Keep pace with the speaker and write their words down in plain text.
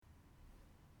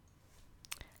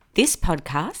This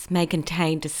podcast may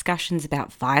contain discussions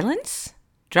about violence,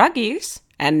 drug use,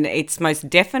 and it's most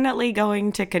definitely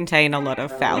going to contain a lot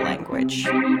of foul language.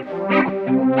 I'm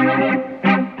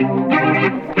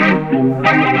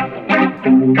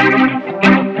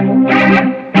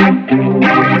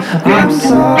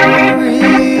sorry,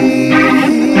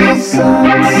 he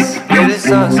sucks. Really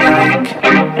sucks like.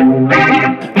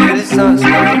 Really sucks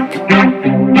like.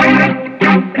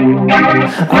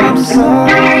 I'm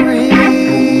sorry,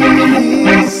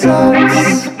 he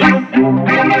sucks.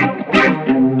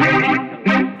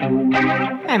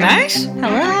 Hey, mate.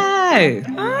 Hello.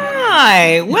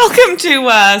 Hi. Welcome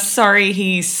to Sorry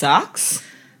He Sucks.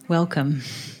 Welcome.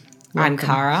 I'm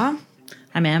Cara.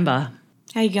 I'm Amber.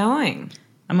 How you going?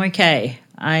 I'm okay.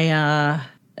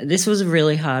 This was a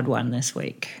really hard one this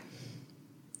week.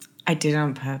 I did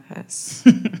on purpose.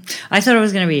 I thought it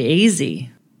was going to be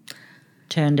easy.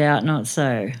 Turned out not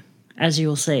so, as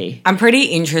you'll see. I'm pretty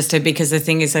interested because the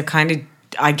thing is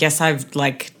I guess I've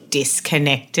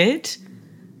disconnected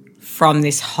from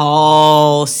this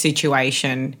whole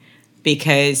situation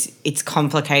because it's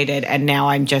complicated and now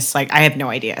I'm just I have no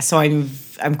idea. So I'm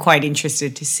quite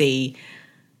interested to see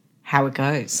how it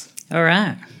goes. All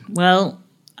right. Well,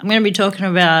 I'm going to be talking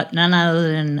about none other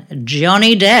than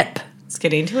Johnny Depp. Let's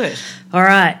get into it. All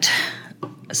right.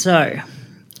 So,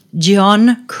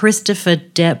 John Christopher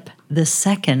Depp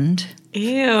II.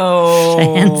 Ew.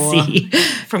 Fancy.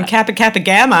 From Kappa Kappa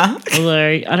Gamma.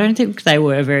 Although I don't think they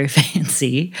were very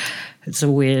fancy. It's a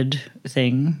weird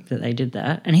thing that they did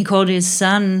that. And he called his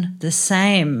son the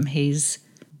same. He's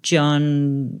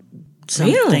John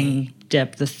something Really?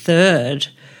 Depp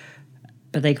III,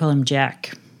 but they call him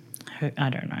Jack.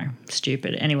 I don't know.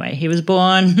 Stupid. Anyway, he was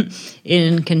born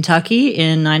in Kentucky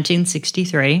in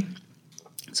 1963.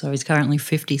 So he's currently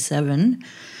 57,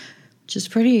 which is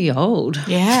pretty old.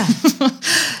 Yeah.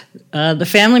 The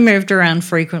family moved around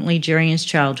frequently during his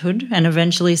childhood and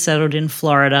eventually settled in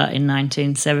Florida in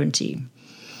 1970.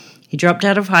 He dropped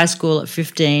out of high school at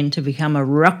 15 to become a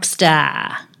rock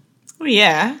star. Oh,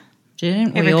 yeah.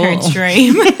 Didn't Every we all? parent's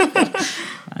dream.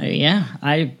 Yeah,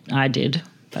 I did,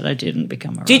 but I didn't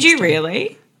become a rock Did you star.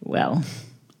 really? Well,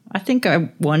 I think I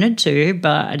wanted to,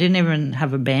 but I didn't even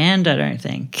have a band, I don't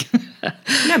think.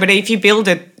 No, but if you build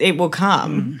it, it will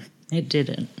come. It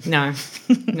didn't. No.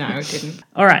 No, it didn't.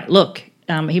 All right, look,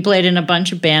 he played in a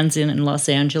bunch of bands in Los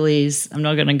Angeles. I'm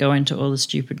not going to go into all the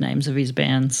stupid names of his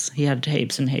bands. He had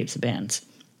heaps and heaps of bands.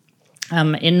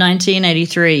 In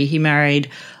 1983, he married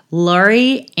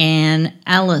Laurie Ann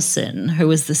Allison, who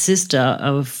was the sister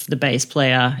of the bass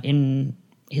player in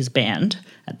his band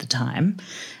at the time.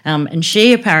 And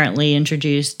she apparently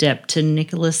introduced Depp to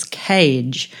Nicolas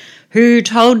Cage, who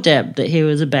told Depp that he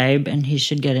was a babe and he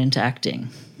should get into acting.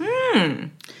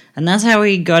 And that's how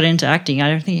he got into acting. I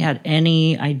don't think he had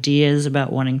any ideas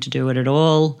about wanting to do it at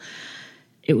all.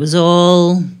 It was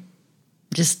all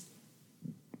just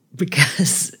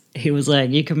because he was like,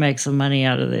 you can make some money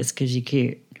out of this because you're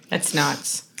cute. That's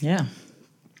nuts. Yeah.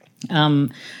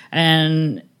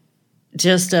 And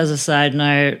just as a side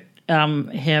note,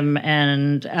 him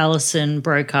and Allison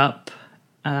broke up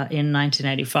in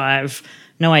 1985.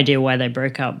 No idea why they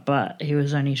broke up, but he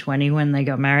was only 20 when they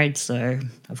got married, so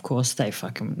of course they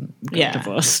fucking got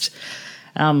divorced.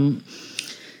 No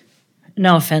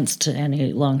offense to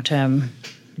any long-term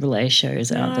relay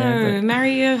shows out there. No,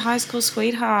 marry your high school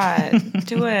sweetheart.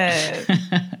 Do it.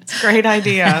 It's a great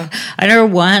idea. I know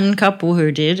one couple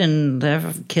who did, and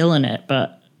they're killing it,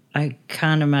 but I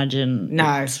can't imagine. No.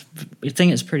 I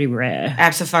think it's pretty rare.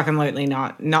 Absolutely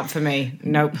not. Not for me.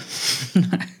 Nope.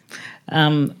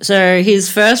 So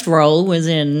his first role was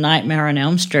in Nightmare on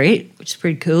Elm Street, which is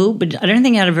pretty cool, but I don't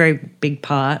think he had a very big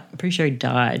part. I'm pretty sure he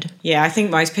died. Yeah, I think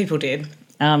most people did.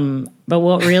 But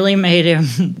what really made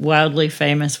him wildly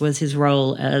famous was his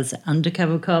role as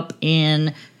undercover cop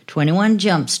in 21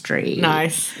 Jump Street.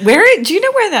 Nice. Do you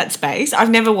know where that's based? I've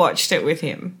never watched it with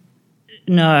him.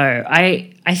 No,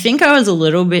 I think I was a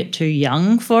little bit too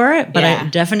young for it, but Yeah. I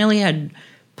definitely had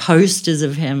posters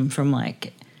of him from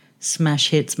Smash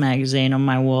Hits magazine on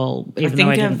my wall, even though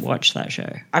I didn't watch that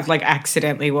show. I've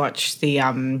accidentally watched the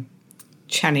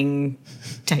Channing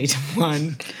Tatum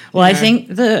one. Well, I think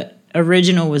the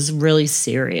original was really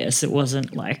serious. It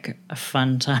wasn't like a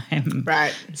fun time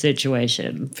Right.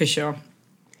 situation. For sure.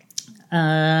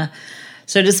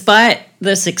 So despite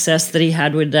the success that he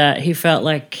had with that, he felt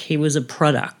like he was a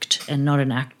product and not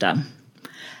an actor.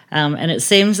 And it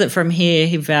seems that from here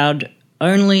he vowed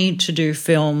only to do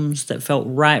films that felt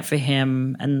right for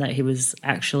him and that he was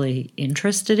actually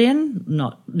interested in,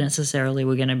 not necessarily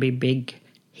were going to be big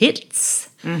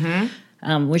hits,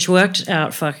 which worked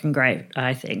out fucking great,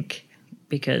 I think.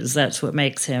 because that's what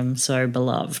makes him so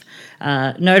beloved.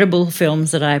 Notable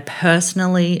films that I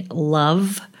personally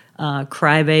love are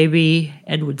Crybaby,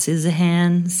 Edward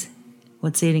Scissorhands,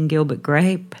 What's Eating Gilbert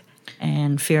Grape,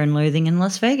 and Fear and Loathing in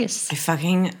Las Vegas.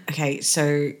 Okay,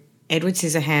 so Edward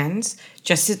Scissorhands,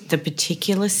 just the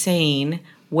particular scene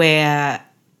where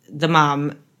the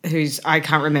mum, I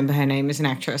can't remember her name as an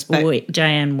actress, but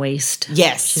Diane Wiest.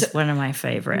 Yes. She's one of my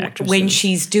favourite actresses. When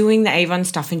she's doing the Avon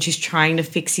stuff and she's trying to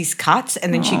fix his cuts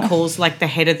and then she calls like the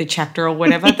head of the chapter or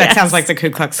whatever. That sounds like the Ku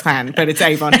Klux Klan, but it's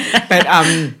Avon. But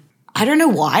I don't know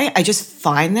why. I just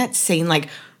find that scene like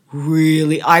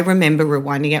really, I remember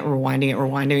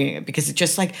rewinding it because it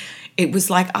just like, it was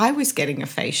like I was getting a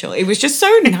facial. It was just so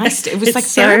nice. It was it's like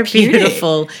so therapeutic.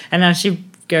 beautiful. And now she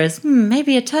goes,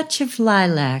 maybe a touch of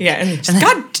lilac. Yeah, and just,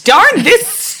 God darn this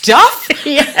stuff.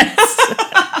 Yes.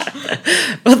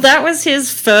 Well, that was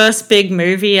his first big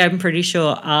movie, I'm pretty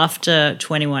sure, after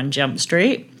 21 Jump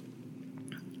Street,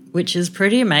 which is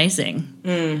pretty amazing.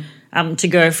 To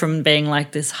go from being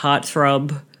like this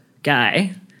heartthrob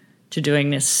guy to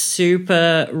doing this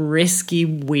super risky,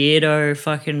 weirdo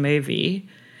fucking movie.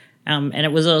 And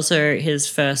it was also his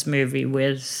first movie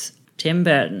with Tim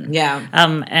Burton. Yeah.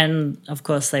 And, of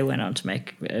course, they went on to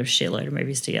make a shitload of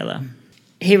movies together.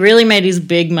 He really made his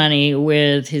big money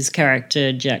with his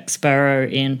character Jack Sparrow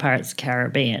in Pirates of the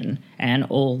Caribbean and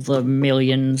all the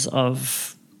millions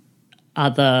of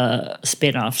other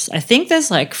spin-offs. I think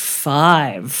there's like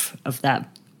 5 of that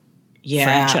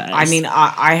franchise. I mean,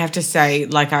 I have to say,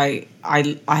 like, I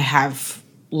have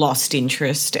lost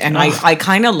interest and I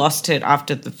kind of lost it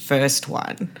after the first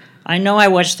one. I know I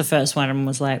watched the first one and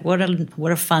was like, what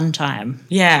a fun time.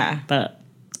 Yeah. But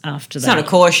after It's that... not a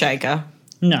core shaker.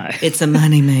 No. It's a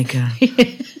moneymaker.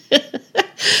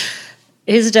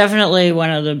 He's definitely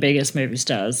one of the biggest movie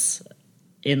stars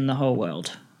in the whole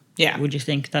world. Yeah. Would you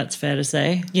think that's fair to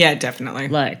say? Yeah, definitely.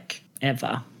 Like,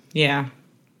 ever. Yeah.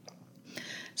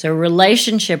 So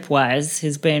relationship-wise,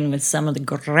 he's been with some of the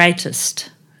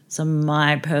greatest, some of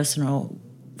my personal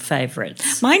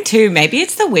favourites. Mine too. Maybe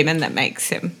it's the women that makes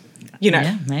him. You know.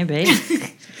 Yeah, maybe.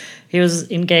 He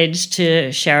was engaged to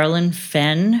Sherilyn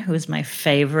Fenn, who was my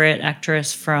favourite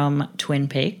actress from Twin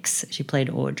Peaks. She played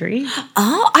Audrey.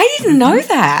 Oh, I didn't know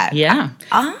that. Yeah.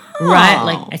 Oh. Right,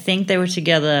 like I think they were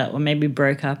together or maybe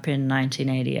broke up in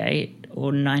 1988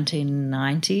 or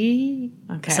 1990.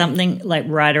 Okay. Something like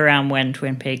right around when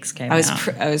Twin Peaks came out.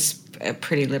 I was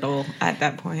pretty little at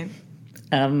that point.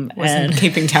 And Wasn't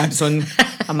keeping tabs on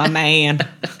my man.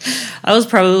 I was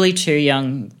probably too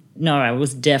young. No, I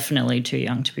was definitely too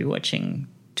young to be watching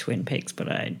Twin Peaks,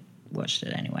 but I watched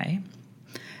it anyway.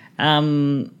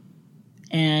 And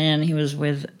he was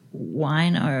with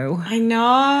Wino. I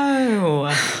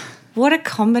know. What a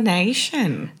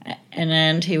combination.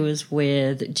 And he was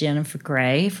with Jennifer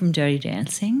Grey from Dirty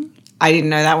Dancing. I didn't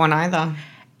know that one either.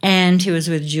 And he was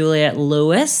with Juliette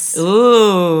Lewis.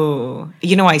 Ooh.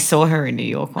 You know, I saw her in New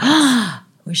York once.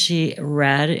 Was she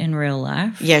rad in real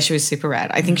life? Yeah, she was super rad.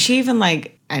 I think she even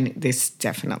and this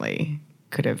definitely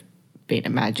could have been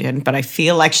imagined, but I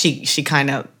feel like she kind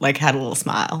of like had a little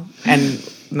smile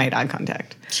and made eye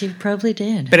contact. She probably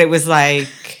did. But it was like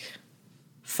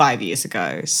 5 years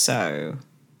ago, so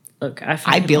Look,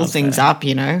 I build things up,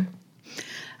 you know.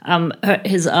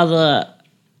 His other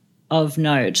of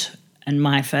note and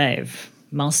my fave,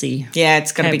 Mossy. Yeah,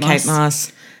 it's got to be Kate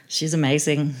Moss. She's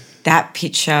amazing. That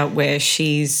picture where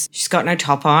she's got no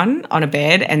top on a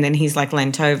bed and then he's like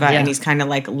leant over and he's kind of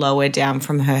like lower down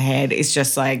from her head is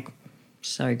just like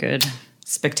so good.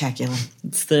 Spectacular.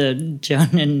 It's the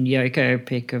John and Yoko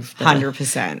pick of the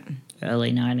 100%.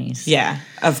 early 90s. Yeah,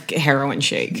 of heroin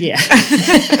chic. Yeah.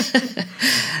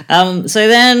 So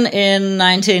then in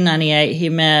 1998 he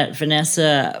met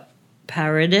Vanessa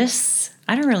Paradis.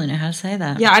 I don't really know how to say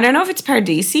that. Yeah, I don't know if it's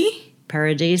Paradisi.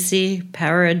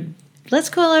 Let's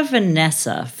call her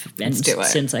Vanessa. Let's do it.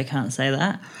 Since I can't say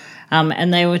that.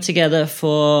 And they were together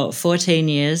for 14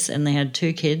 years and they had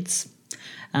 2 kids.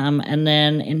 And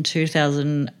then in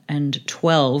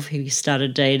 2012, he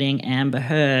started dating Amber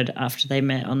Heard after they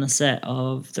met on the set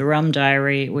of The Rum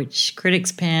Diary, which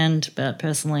critics panned, but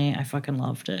personally, I fucking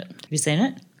loved it. Have you seen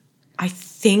it? I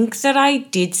think that I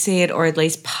did see it, or at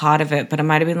least part of it, but it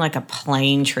might have been like a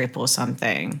plane trip or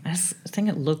something. I think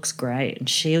it looks great. And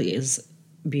she is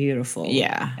beautiful.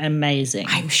 Yeah. Amazing.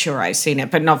 I'm sure I've seen it,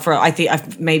 but not for, I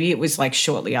think maybe it was like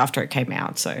shortly after it came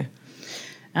out, so.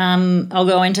 I'll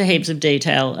go into heaps of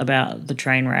detail about the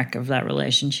train wreck of that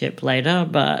relationship later,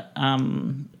 but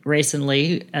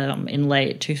recently, in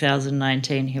late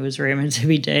 2019, he was rumoured to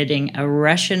be dating a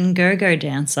Russian go-go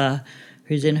dancer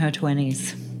who's in her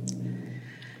 20s.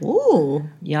 Ooh.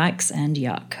 Yikes and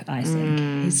yuck, I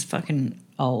think. He's fucking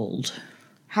old.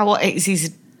 How old's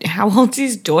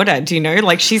his daughter? Do you know?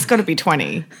 Like, she's got to be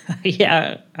 20.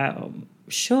 Yeah,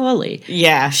 surely.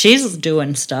 Yeah. She's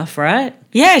doing stuff, right?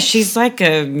 Yeah, she's like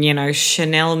a,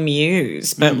 Chanel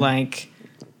muse, but like...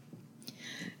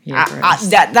 Yeah, gross.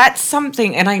 that's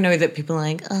something, and I know that people are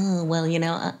like, oh, well,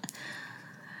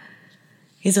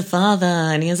 he's a father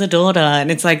and he has a daughter, and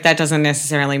it's like that doesn't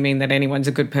necessarily mean that anyone's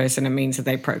a good person. It means that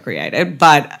they procreated,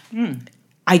 but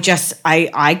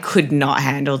I could not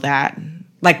handle that.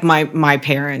 Like my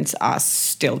parents are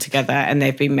still together and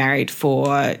they've been married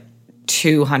for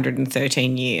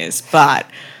 213 years, but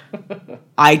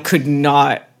I could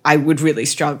not. I would really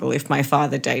struggle if my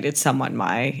father dated someone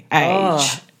my age.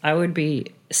 Oh, I would be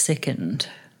sickened.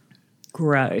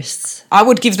 Gross. I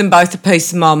would give them both a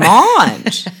piece of my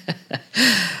mind.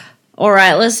 All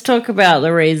right, let's talk about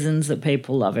the reasons that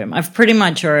people love him. I've pretty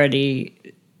much already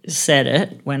said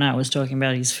it when I was talking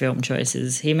about his film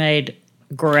choices. He made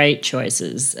great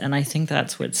choices, and I think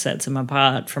that's what sets him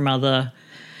apart from other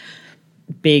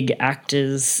big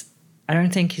actors. I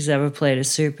don't think he's ever played a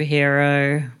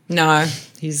superhero. No.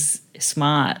 He's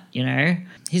smart,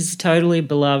 He's totally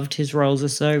beloved. His roles are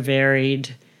so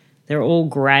varied. They're all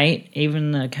great,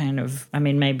 even the kind of,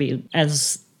 maybe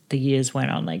as the years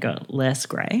went on, they got less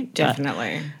great.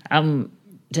 Definitely. But,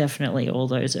 definitely all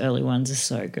those early ones are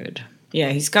so good.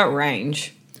 Yeah, he's got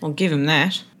range. I'll give him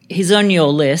that. He's on your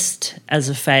list as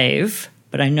a fave,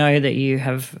 but I know that you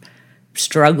have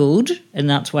struggled, and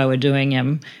that's why we're doing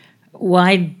him.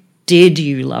 Why did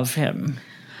you love him?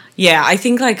 Yeah, I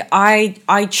think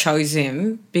I chose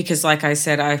him because, like I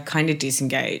said, I've kind of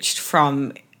disengaged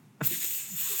from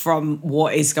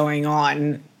what is going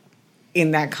on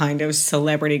in that kind of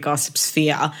celebrity gossip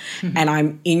sphere. And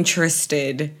I'm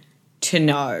interested to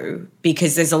know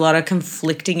because there's a lot of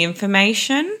conflicting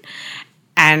information,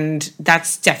 and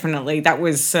that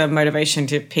was a motivation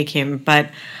to pick him. But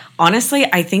honestly,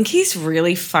 I think he's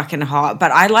really fucking hot,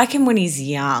 but I like him when he's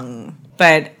young.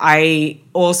 But I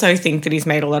also think that he's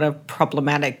made a lot of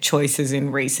problematic choices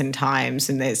in recent times,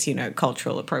 and there's,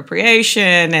 cultural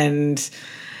appropriation, and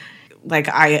like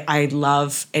I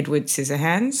love Edward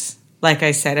Scissorhands. Like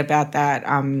I said about that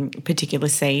particular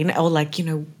scene, or like,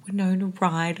 Winona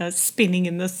Ryder spinning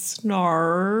in the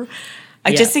snow.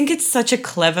 I just think it's such a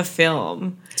clever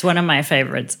film. It's one of my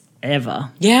favorites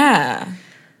ever. Yeah.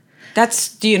 That's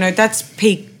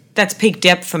peak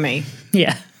Depp for me.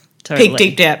 Yeah, totally.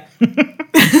 Peak deep Depp.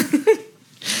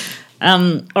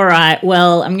 All right,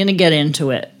 well, I'm going to get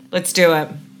into it. Let's do it.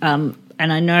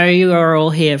 And I know you are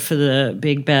all here for the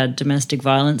big bad domestic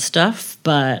violence stuff,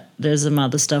 but there's some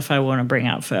other stuff I want to bring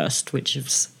up first, which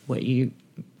is what you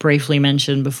briefly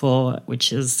mentioned before,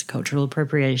 which is cultural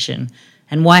appropriation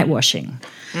and whitewashing.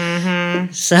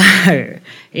 Mm-hmm. So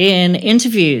in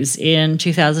interviews in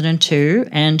 2002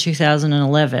 and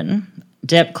 2011,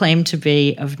 Depp claimed to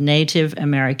be of Native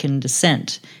American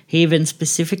descent. He even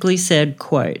specifically said,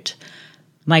 quote,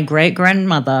 "My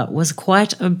great-grandmother was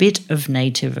quite a bit of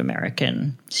Native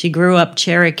American. She grew up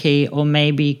Cherokee or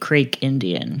maybe Creek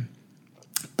Indian."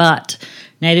 But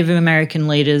Native American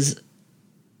leaders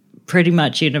pretty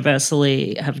much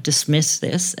universally have dismissed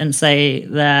this and say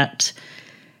that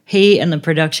he and the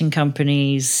production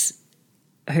companies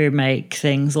who make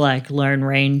things like Lone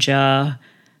Ranger...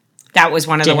 That was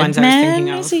one of the ones I was thinking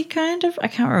of. Is he kind of? I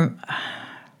can't remember.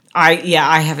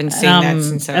 I haven't seen that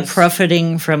since I was...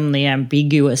 profiting from the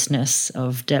ambiguousness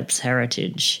of Depp's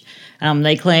heritage.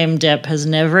 They claim Depp has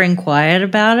never inquired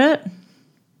about it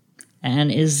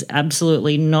and is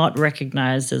absolutely not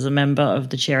recognized as a member of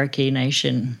the Cherokee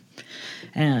Nation.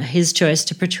 His choice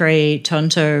to portray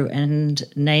Tonto and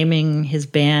naming his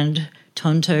band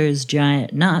Tonto's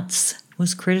Giant Nuts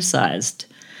was criticized.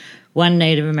 One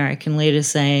Native American leader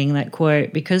saying that,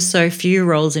 quote, "Because so few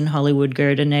roles in Hollywood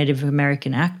go to Native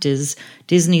American actors,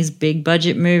 Disney's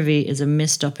big-budget movie is a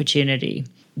missed opportunity."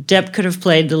 Depp could have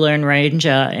played the Lone Ranger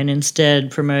and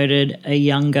instead promoted a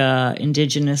younger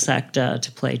Indigenous actor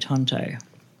to play Tonto.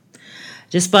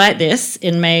 Despite this,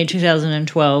 in May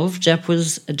 2012, Depp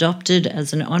was adopted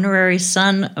as an honorary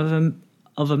son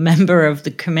of a member of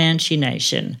the Comanche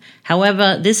Nation.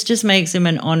 However, this just makes him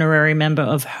an honorary member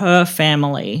of her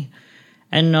family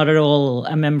and not at all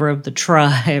a member of the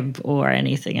tribe or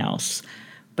anything else.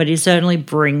 But he certainly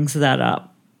brings that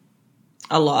up.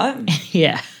 A lot?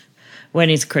 Yeah, when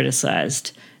he's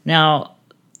criticized. Now,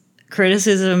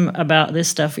 criticism about this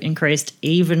stuff increased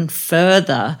even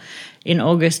further in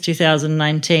August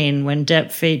 2019 when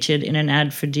Depp featured in an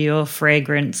ad for Dior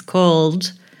fragrance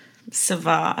called...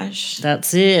 Sauvage.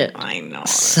 That's it. I know.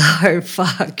 So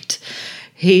fucked.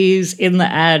 He's in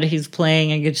the ad, he's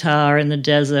playing a guitar in the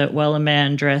desert while a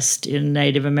man dressed in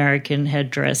Native American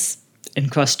headdress and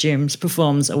costumes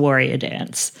performs a warrior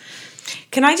dance.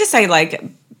 Can I just say, like,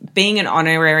 being an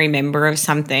honorary member of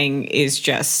something is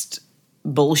just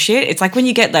bullshit. It's like when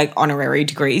you get, like, honorary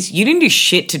degrees. You didn't do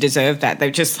shit to deserve that. They're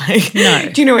just like, No.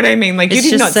 Do you know what I mean? Like, It's you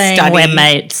did just not saying study. we're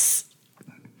mates,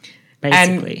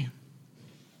 basically.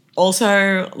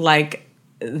 Also, like,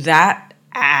 that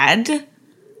ad,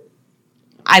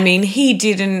 I mean, he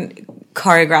didn't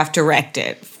choreograph, direct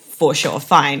it, for sure,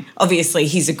 fine. Obviously,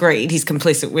 he's agreed. He's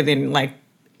complicit within, like,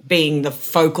 being the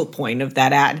focal point of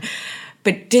that ad.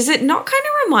 But does it not kind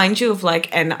of remind you of, like,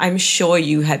 and I'm sure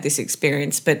you had this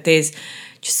experience, but there's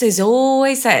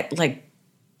always that, like,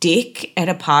 dick at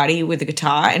a party with a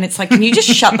guitar, and it's like, can you just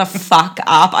shut the fuck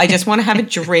up? I just want to have a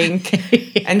drink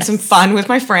and some fun with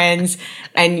my friends,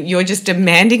 and you're just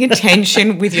demanding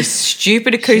attention with your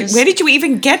stupid acoustic. Where did you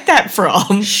even get that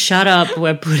from? Shut up,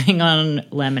 we're putting on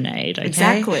Lemonade, okay?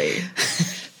 Exactly.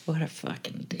 What a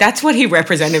fucking dick. That's what he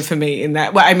represented for me in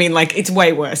that. Well, I mean, like, it's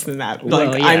way worse than that. Like,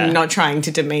 Well, yeah. I'm not trying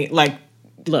to demean, like,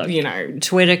 Look, you know.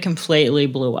 Twitter completely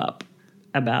blew up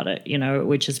about it, you know,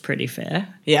 which is pretty fair.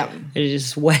 Yeah. It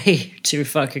is way too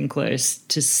fucking close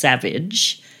to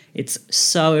savage. It's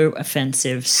so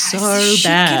offensive, so Should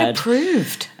bad. get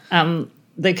approved.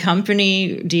 The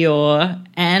company Dior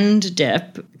and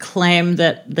Depp claim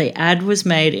that the ad was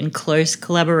made in close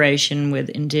collaboration with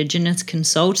Indigenous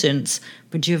consultants,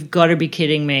 but you've got to be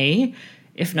kidding me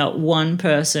if not one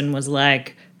person was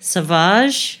like,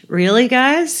 Savage? Really,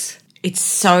 guys? It's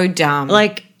so dumb.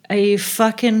 Like, are you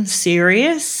fucking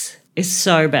serious? It's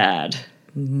so bad.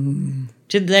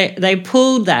 Did they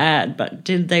pulled the ad, but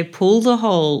did they pull the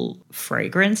whole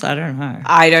fragrance? I don't know.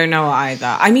 I don't know either.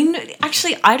 I mean,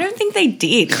 actually, I don't think they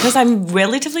did, because I'm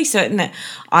relatively certain that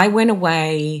I went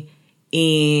away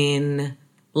in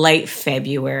late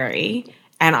February,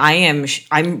 and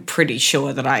I'm pretty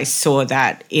sure that I saw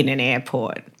that in an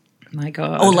airport, My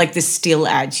God. or like the still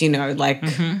ads, you know, like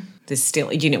the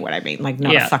still, you know what I mean, like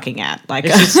not Yeah. a fucking ad, like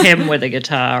It's just him with a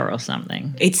guitar or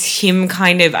something. it's him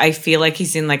kind of, I feel like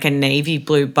he's in like a navy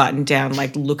blue button down,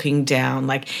 like looking down,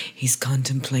 like he's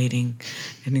contemplating,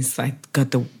 and he's like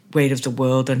got the weight of the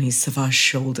world on his Savage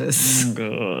shoulders.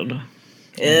 God.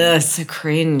 Ugh, so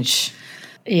cringe.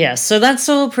 Yeah, so that's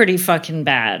all pretty fucking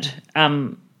bad.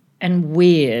 And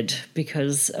weird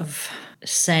because of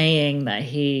saying that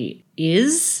he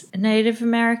is a Native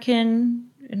American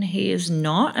and he is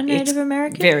not a Native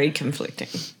American. Very conflicting.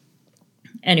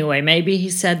 Anyway, maybe he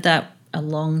said that a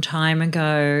long time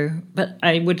ago, but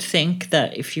I would think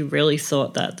that if you really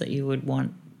thought that you would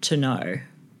want to know.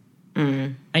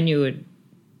 And you would,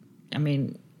 I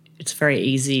mean, it's very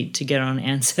easy to get on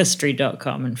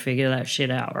Ancestry.com and figure that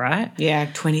shit out, right? Yeah,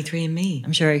 23andMe.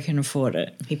 I'm sure he can afford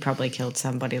it. He probably killed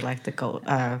somebody like the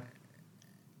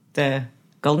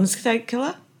Golden State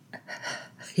Killer.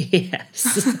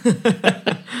 Yes.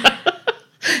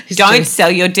 Don't sell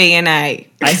your DNA.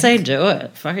 I say do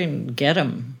it. Fucking get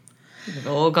him. We've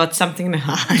all got something to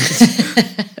hide.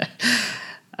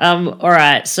 All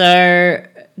right, so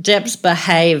Depp's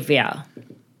behaviour.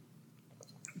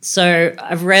 So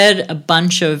I've read a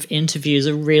bunch of interviews,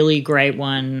 a really great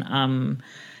one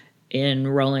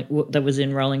that was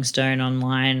in Rolling Stone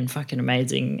online, fucking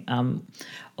amazing.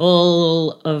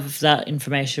 All of that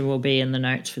information will be in the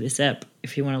notes for this ep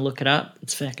if you want to look it up.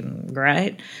 It's fucking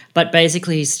great. But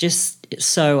basically he's just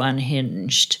so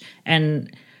unhinged,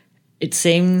 and it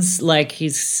seems like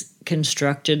he's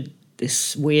constructed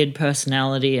this weird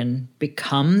personality and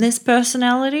become this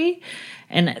personality.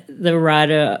 And the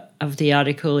writer of the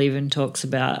article even talks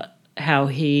about how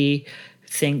he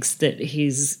thinks that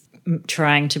he's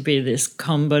trying to be this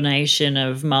combination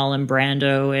of Marlon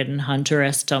Brando and Hunter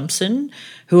S. Thompson,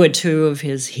 who are two of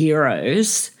his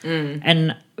heroes.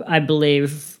 And I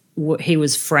believe he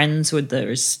was friends with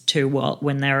those two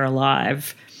when they were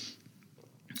alive.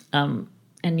 And,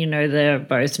 you know, they're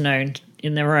both known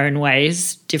in their own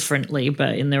ways, differently,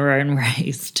 but in their own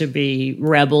ways, to be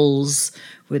rebels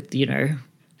with, you know,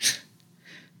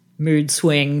 mood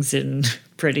swings and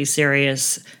pretty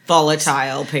serious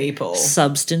Volatile people.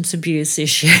 substance abuse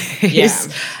issues.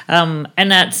 Yeah.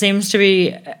 And that seems to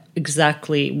be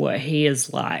exactly what he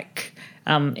is like.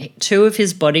 Two of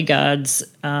his bodyguards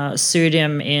sued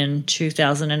him in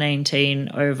 2018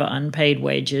 over unpaid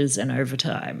wages and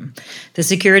overtime. The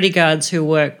security guards who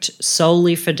worked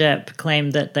solely for Depp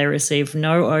claimed that they received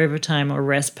no overtime or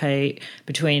rest pay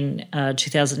between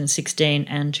 2016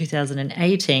 and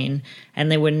 2018,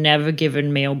 and they were never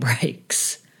given meal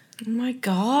breaks. Oh my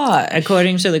God.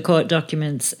 According to the court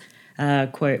documents,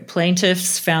 Quote,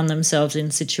 plaintiffs found themselves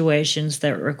in situations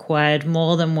that required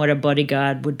more than what a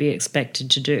bodyguard would be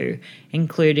expected to do,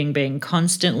 including being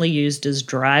constantly used as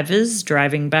drivers,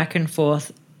 driving back and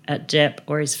forth at Depp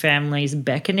or his family's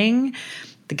beckoning.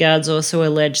 The guards also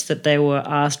alleged that they were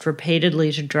asked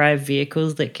repeatedly to drive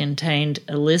vehicles that contained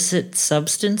illicit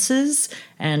substances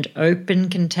and open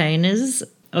containers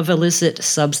of illicit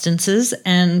substances,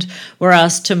 and were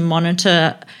asked to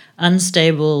monitor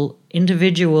unstable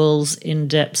individuals in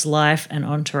Depp's life and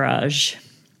entourage,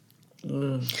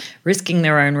 risking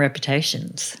their own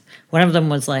reputations. One of them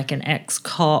was like an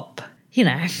ex-cop, you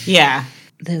know. Yeah.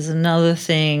 There's another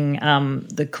thing.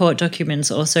 The court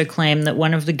documents also claim that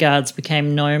one of the guards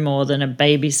became no more than a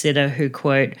babysitter who,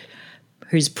 quote,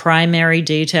 whose primary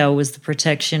detail was the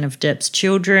protection of Depp's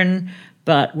children,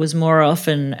 but was more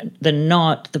often than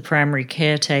not the primary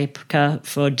caretaker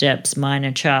for Depp's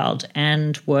minor child,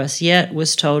 and worse yet,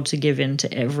 was told to give in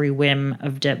to every whim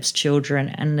of Depp's children,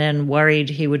 and then worried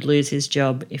he would lose his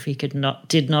job if he did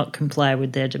not comply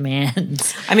with their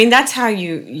demands. I mean, that's how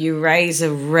you raise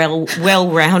a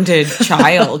well-rounded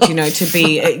child, you know, to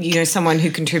be, you know, someone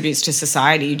who contributes to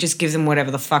society. You just give them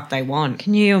whatever the fuck they want.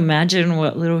 Can you imagine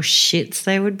what little shits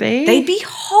they would be? They'd be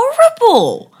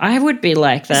horrible. I would be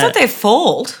like that. It's not their fault.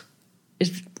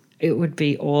 It would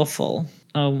be awful.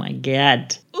 Oh my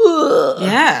God.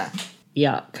 Yeah.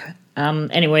 Yuck.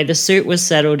 Anyway, the suit was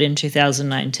settled in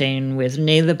 2019 with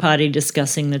neither party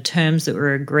discussing the terms that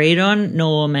were agreed on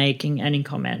nor making any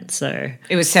comments. So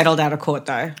It was settled out of court,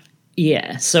 though.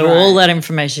 yeah, so Right. all that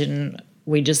information,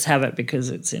 we just have it because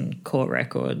it's in court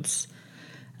records.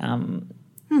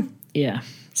 Yeah,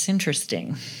 it's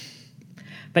interesting.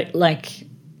 But like,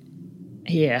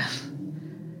 yeah,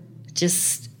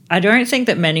 just I don't think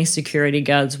that many security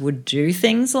guards would do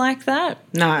things like that.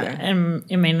 No. I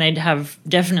mean,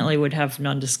 definitely would have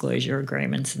non-disclosure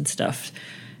agreements and stuff,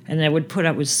 and they would put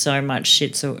up with so much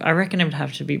shit. So I reckon it would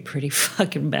have to be pretty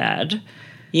fucking bad.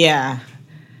 Yeah.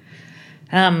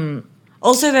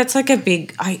 Also, that's like a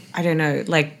big, I don't know,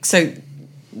 like, so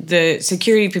the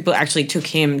security people actually took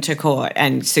him to court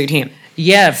and sued him.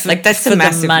 Yeah, Like, that's for a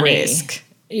massive the money. risk.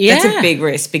 Yeah, That's a big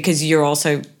risk because you're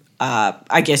also,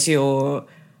 I guess you're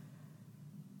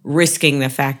risking the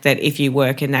fact that if you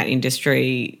work in that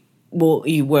industry, well,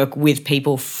 you work with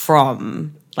people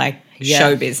from like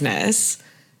show business,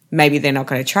 maybe they're not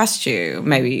going to trust you,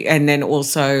 maybe. And then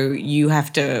also you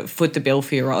have to foot the bill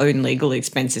for your own legal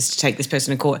expenses to take this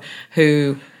person to court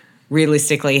who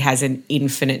realistically has an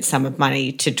infinite sum of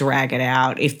money to drag it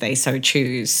out if they so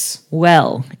choose.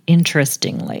 Well,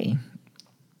 interestingly,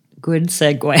 good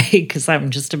segue, because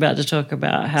I'm just about to talk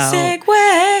about how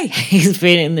Segway! he's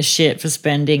been in the shit for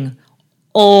spending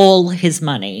all his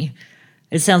money.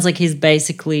 It sounds like he's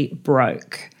basically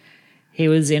broke. He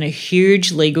was in a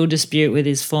huge legal dispute with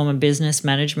his former business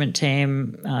management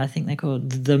team. I think they're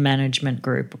called the Management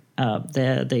Group.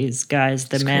 They're these guys,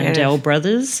 the Mandel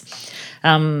brothers.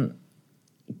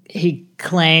 He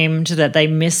claimed that they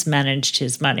mismanaged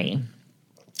his money.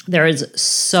 There is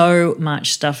so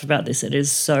much stuff about this. It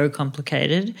is so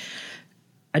complicated.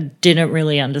 I didn't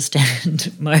really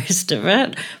understand most of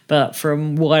it, but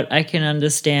from what I can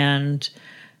understand,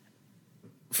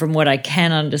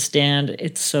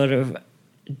 it's sort of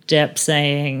Depp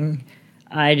saying,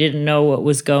 I didn't know what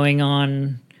was going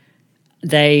on.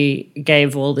 They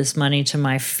gave all this money to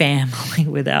my family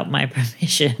without my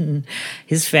permission.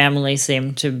 His family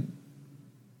seemed to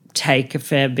take a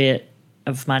fair bit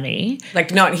of money.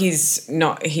 Like not his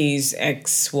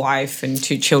ex-wife and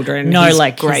two children. No, his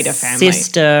like greater his family.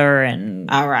 sister and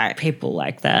All right. people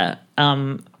like that.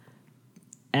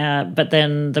 But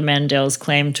then the Mandels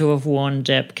claimed to have warned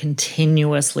Depp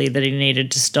continuously that he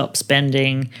needed to stop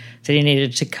spending, that he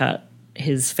needed to cut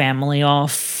his family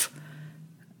off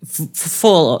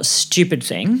for stupid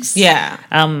things. Yeah.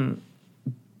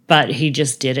 But he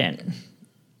just didn't.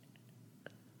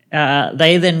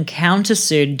 They then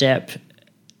countersued Depp,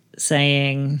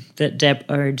 saying that Depp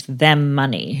owed them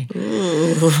money.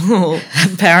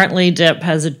 Apparently, Depp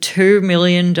has a $2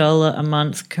 million a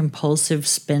month compulsive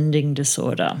spending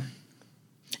disorder.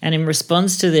 And in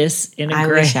response to this, I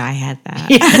wish I had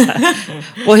that.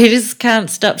 well, he just can't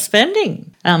stop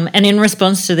spending. And in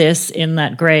response to this, in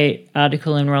that great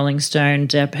article in Rolling Stone,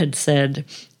 Depp had said,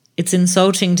 it's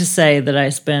insulting to say that I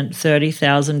spent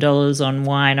 $30,000 on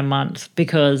wine a month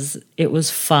because it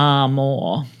was far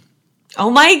more. Oh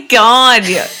my God.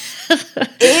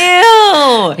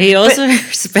 Ew. He also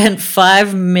spent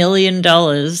 $5 million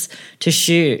to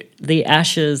shoot the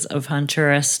ashes of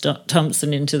Hunter S.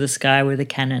 Thompson into the sky with a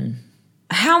cannon.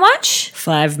 How much?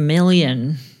 $5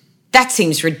 million. That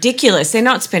seems ridiculous. They're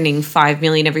not spending $5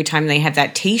 million every time they have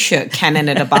that T-shirt cannon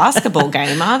at a basketball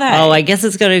game, are they? Oh, I guess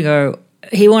it's got to go.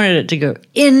 He wanted it to go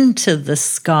into the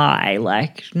sky,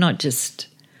 like not just.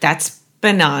 That's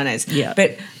bananas. Yeah.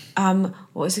 But what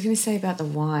was I going to say about the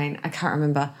wine? I can't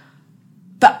remember.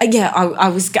 But yeah, I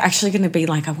was actually going to be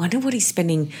like, I wonder what he's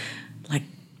spending, like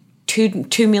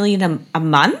 $2 million a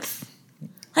month.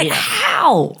 Like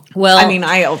how? Well, I mean,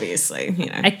 I obviously,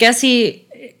 I guess he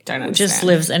don't understand. just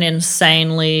lives an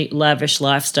insanely lavish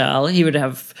lifestyle. He would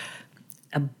have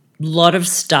a lot of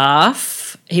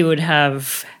staff. He would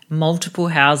have multiple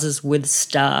houses with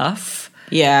staff.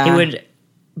 Yeah. He would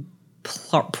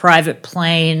private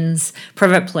planes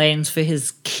for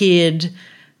his kid.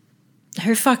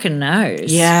 Who fucking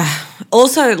knows? Yeah.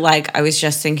 Also, like, I was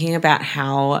just thinking about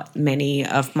how many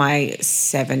of my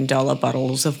 $7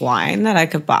 bottles of wine that I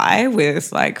could buy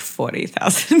with like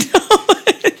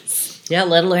 $40,000. Yeah,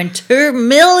 let alone 2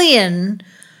 million.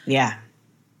 Yeah.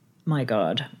 My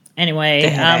God. Anyway, The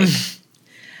headache.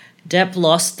 Depp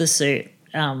lost the suit,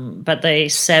 but they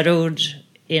settled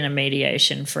in a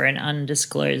mediation for an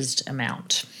undisclosed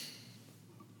amount.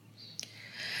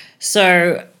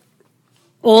 So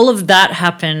all of that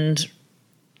happened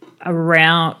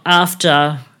around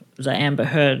after the Amber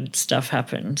Heard stuff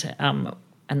happened, and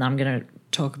I'm going to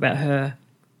talk about her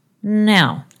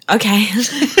now. Okay.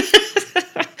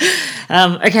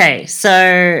 Okay,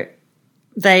 so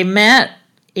they met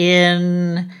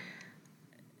in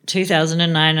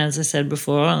 2009, as I said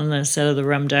before, on the set of the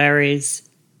Rum Diary,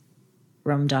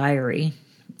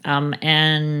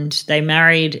 and they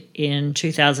married in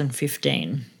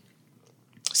 2015.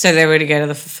 So they were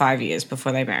together for 5 years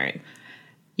before they married.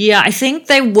 Yeah, I think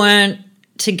they weren't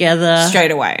together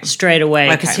Straight away.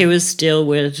 because Okay. he was still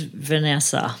with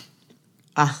Vanessa.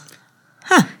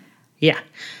 Yeah,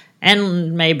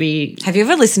 and maybe Have you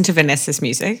ever listened to Vanessa's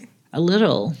music? a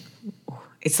little.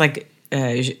 It's like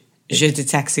Je de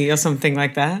Taxi or something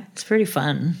like that. It's pretty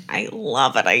fun. I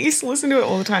love it. I used to listen to it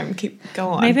all the time. Go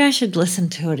on. Maybe I should listen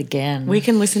to it again. We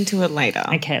can listen to it later.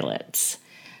 Okay, let's.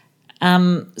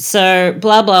 So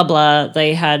blah blah blah.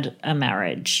 They had a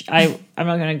marriage. I'm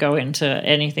not going to go into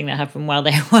anything that happened while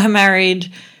they were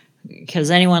married, because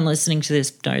anyone listening to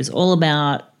this knows all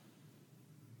about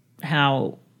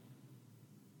how.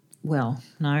 Well,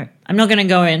 no, I'm not going to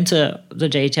go into the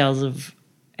details of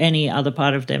any other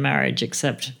part of their marriage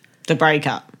except The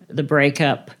breakup the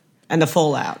breakup. and the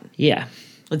fallout. Yeah.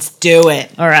 Let's do it.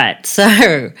 All right.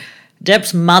 So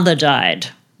Depp's mother died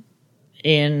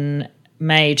in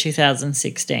May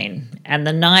 2016. And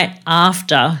the night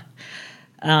after,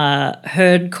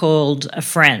 Heard called a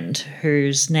friend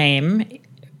whose name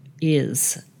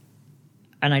is,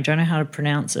 and I don't know how to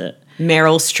pronounce it.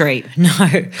 Meryl Streep. No,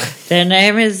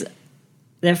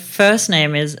 their first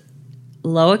name is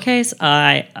lowercase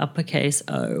I, uppercase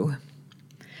O.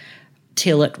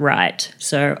 Tillett Wright.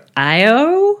 So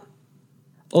Io?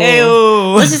 Or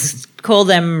Ew. let's just call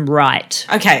them Wright.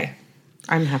 Okay.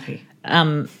 I'm happy.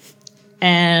 And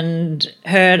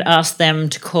Heard asked them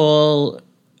to call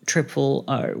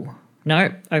 000.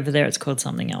 No, over there it's called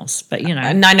something else. But, you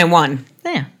know, 901.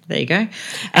 there you go.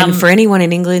 And for anyone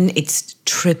in England, it's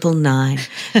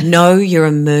 999. Know your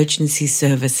emergency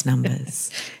service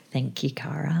numbers. Thank you,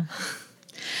 Cara.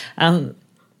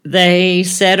 They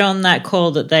said on that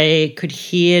call that they could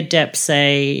hear Depp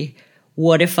say,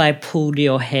 "What if I pulled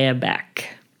your hair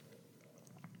back?"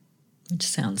 Which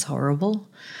sounds horrible.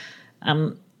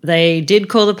 They did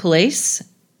call the police,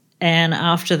 and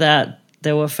after that,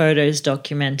 there were photos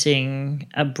documenting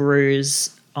a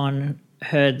bruise on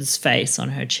Heard's face, on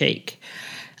her cheek.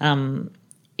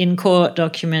 In court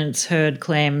documents, Heard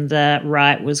claimed that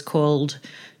Wright was called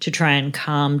to try and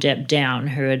calm Depp down,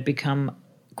 who had become,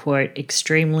 quote,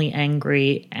 extremely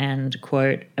angry and,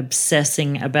 quote,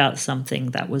 obsessing about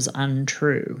something that was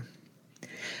untrue.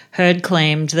 Heard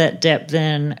claimed that Depp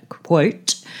then,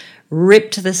 quote,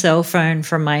 ripped the cell phone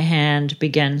from my hand,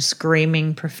 began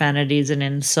screaming profanities and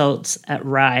insults at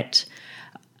Wright.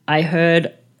 I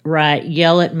heard Wright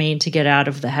yell at me to get out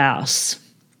of the house.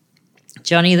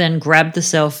 Johnny then grabbed the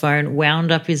cell phone,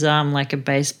 wound up his arm like a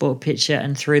baseball pitcher,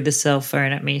 and threw the cell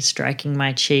phone at me, striking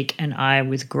my cheek and eye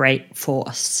with great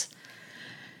force.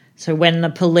 So when the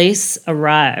police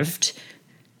arrived,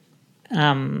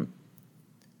 Heard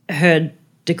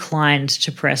declined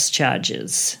to press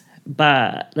charges.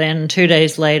 But then 2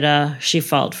 days later, she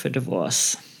filed for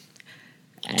divorce.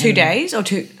 2 days or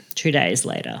 2? 2 days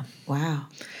later. Wow.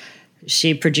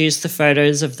 She produced the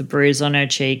photos of the bruise on her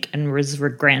cheek and was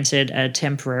granted a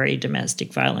temporary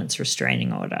domestic violence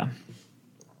restraining order.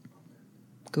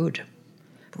 Good.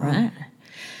 Right.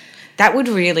 That would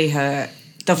really hurt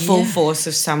the full force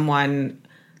of someone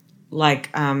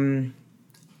like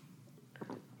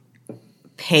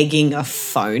pegging a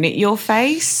phone at your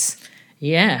face.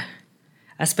 Yeah.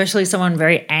 Especially someone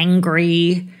very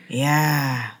angry,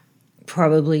 Yeah.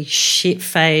 probably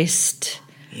shit-faced.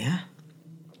 Yeah.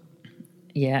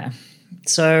 Yeah.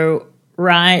 So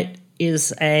Wright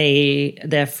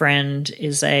their friend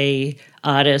is a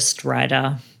artist,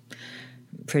 writer,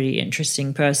 pretty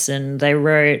interesting person. They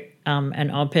wrote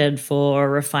an op-ed for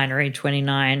Refinery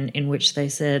 29 in which they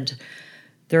said,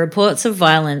 the reports of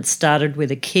violence started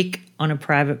with a kick on a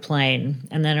private plane,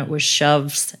 and then it was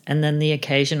shoves, and then the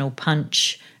occasional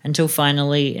punch, until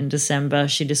finally in December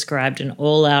she described an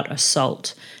all-out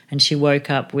assault, and she woke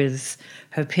up with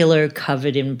her pillow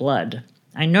covered in blood.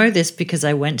 I know this because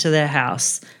I went to their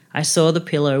house. I saw the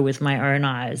pillow with my own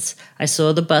eyes. I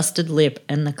saw the busted lip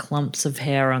and the clumps of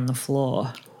hair on the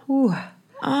floor. Whew.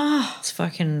 It's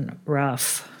fucking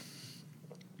rough.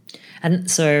 And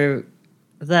so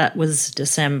that was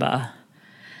December.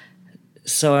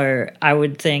 So I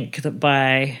would think that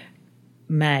by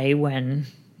May, when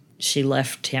she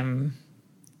left him,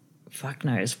 fuck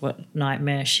knows what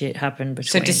nightmare shit happened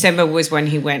between. So December was when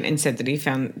he went and said that he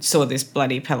saw this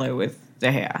bloody pillow with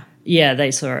the hair. Yeah, they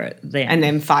saw it then. And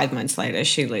then 5 months later,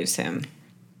 she leaves him.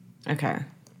 Okay.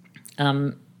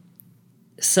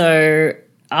 So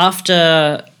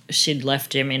after she'd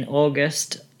left him in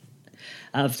August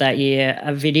of that year,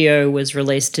 a video was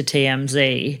released to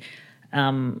TMZ,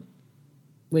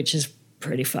 which is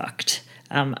pretty fucked.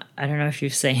 I don't know if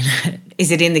you've seen it.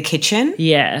 Is it in the kitchen?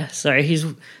 Yeah, so he's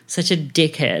such a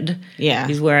dickhead. Yeah.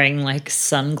 He's wearing like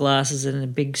sunglasses and a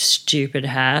big stupid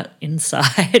hat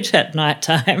inside at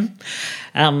nighttime.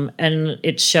 And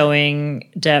it's showing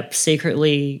Depp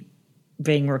secretly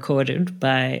being recorded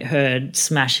by Heard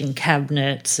smashing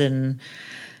cabinets, and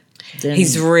then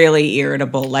He's really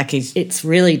irritable. Like it's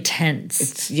really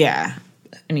tense. yeah.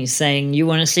 And he's saying, "You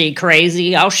want to see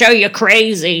crazy? I'll show you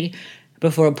crazy,"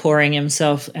 before pouring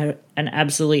himself an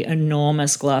absolutely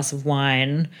enormous glass of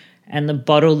wine. And the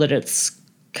bottle that it's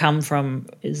come from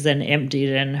is then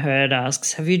emptied, and Heard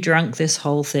asks, "Have you drunk this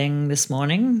whole thing this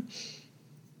morning?"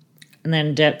 And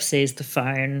then Depp sees the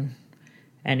phone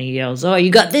and he yells, "Oh, you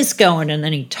got this going," and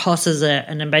then he tosses it,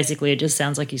 and then basically it just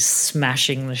sounds like he's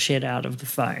smashing the shit out of the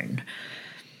phone.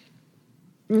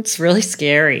 It's really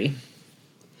scary.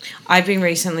 I've been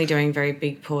recently doing very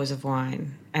big pours of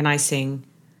wine, and I sing,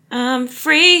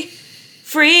 free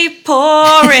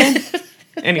pouring.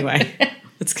 Anyway,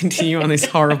 let's continue on this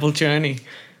horrible journey.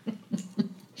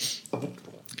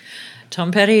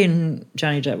 Tom Petty and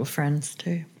Johnny Depp were friends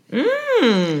too.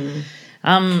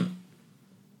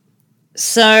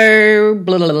 So,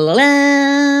 blah, blah, blah,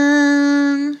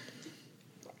 blah.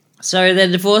 So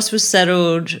their divorce was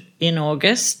settled in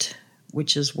August,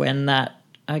 which is when that,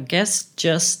 I guess,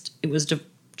 just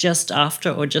after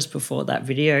or just before that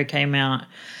video came out,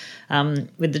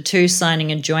 with the two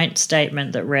signing a joint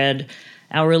statement that read,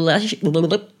 Our relationship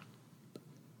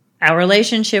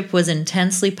was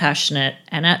intensely passionate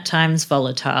and at times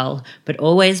volatile, but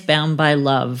always bound by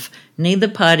love. Neither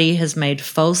party has made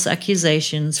false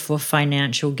accusations for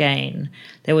financial gain.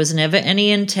 There was never any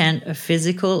intent of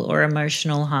physical or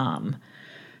emotional harm.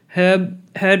 Heard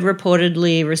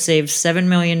reportedly received $7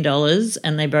 million,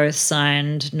 and they both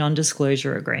signed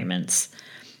non-disclosure agreements.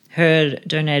 Heard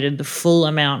donated the full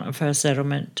amount of her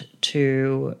settlement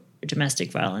to a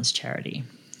domestic violence charity.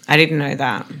 I didn't know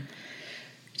that.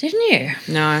 Didn't you?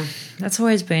 No. That's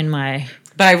always been my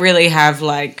But I really have,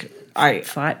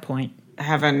 fight point.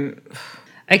 haven't...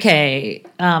 Okay,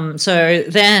 so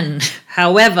then,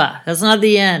 however, that's not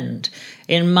the end.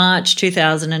 In March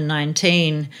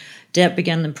 2019, Depp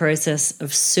began the process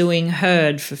of suing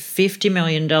Heard for $50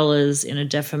 million in a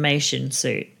defamation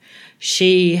suit.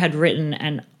 She had written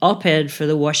an op-ed for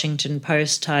the Washington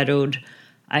Post titled,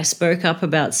 I spoke up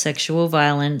about sexual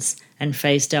violence and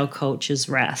faced our culture's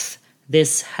wrath.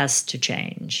 This has to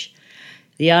change.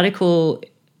 The article,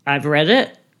 I've read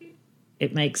it.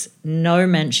 It makes no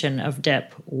mention of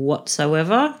Depp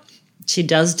whatsoever. She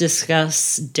does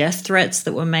discuss death threats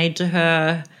that were made to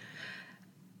her.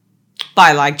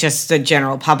 By, just the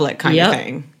general public kind of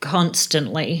thing.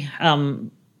 Constantly.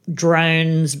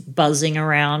 Drones buzzing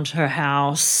around her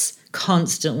house,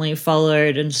 constantly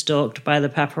followed and stalked by the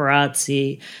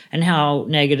paparazzi, and how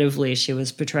negatively she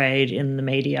was portrayed in the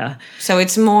media. So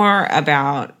it's more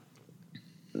about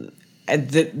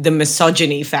the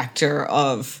misogyny factor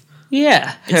of...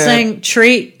 Yeah, it's saying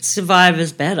treat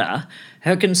survivors better.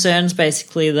 Her concern's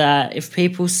basically that if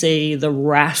people see the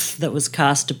wrath that was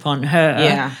cast upon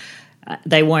her,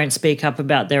 they won't speak up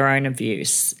about their own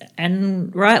abuse.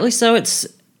 And rightly so, it's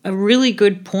a really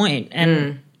good point,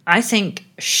 and I think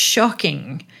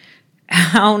shocking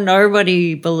how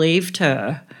nobody believed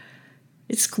her.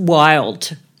 It's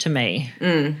wild to me.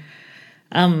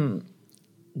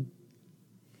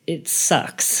 It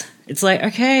sucks. It's like,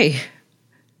 okay,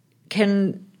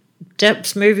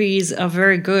 Depp's movies are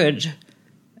very good,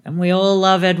 and we all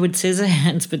love Edward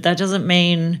Scissorhands, but that doesn't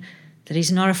mean that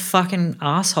he's not a fucking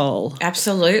asshole.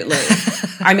 Absolutely.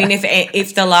 I mean,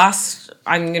 if the last,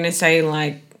 I'm going to say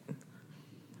like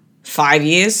 5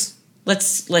 years,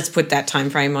 let's put that time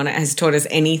frame on it, has taught us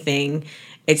anything,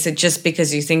 it's that just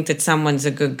because you think that someone's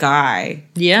a good guy.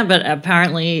 Yeah, but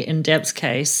apparently in Depp's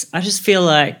case, I just feel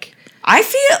like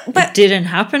but it didn't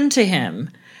happen to him.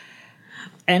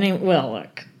 And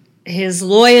look, his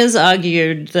lawyers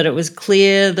argued that it was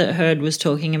clear that Heard was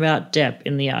talking about Depp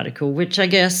in the article, which I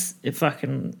guess it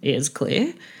fucking is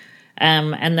clear,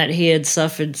 and that he had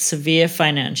suffered severe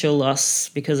financial loss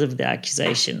because of the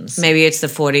accusations. maybe it's the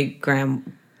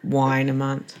 40-gram wine a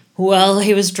month. Well,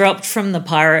 he was dropped from the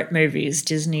pirate movies.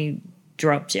 Disney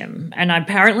dropped him. And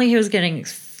apparently he was getting,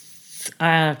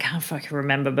 I can't fucking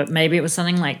remember, but maybe it was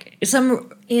something like,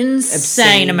 some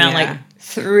insane amount, yeah. like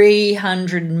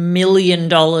 $300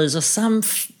 million or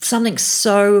something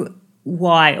so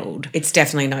wild. It's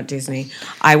definitely not Disney.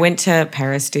 I went to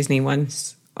Paris Disney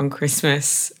once on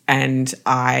Christmas, and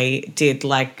I did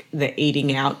like the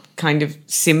eating out kind of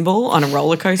symbol on a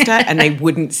roller coaster, and they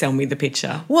wouldn't sell me the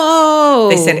picture. Whoa.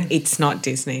 They said it's not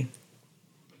Disney.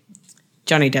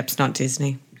 Johnny Depp's not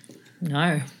Disney.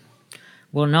 No.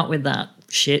 Well, not with that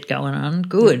shit going on.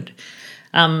 Good.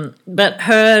 But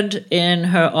Heard in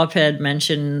her op-ed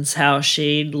mentions how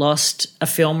she'd lost a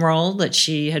film role that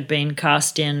she had been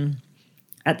cast in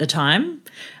at the time.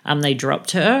 They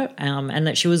dropped her, and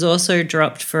that she was also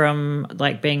dropped from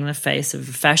like being the face of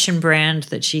a fashion brand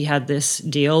that she had this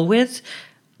deal with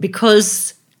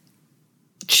because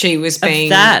She was of being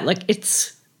that. Like,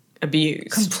 it's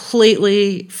abused.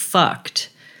 completely fucked.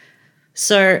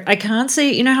 So I can't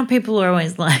see, you know how people are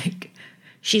always like,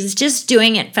 she's just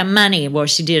doing it for money. Well,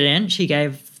 she didn't. She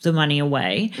gave the money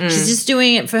away. She's just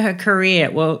doing it for her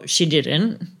career. Well, she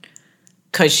didn't.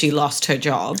 Because she lost her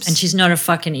jobs. And she's not a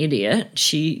fucking idiot.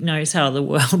 She knows how the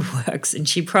world works, and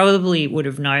she probably would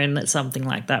have known that something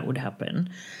like that would happen.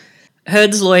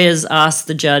 Heard's lawyers asked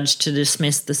the judge to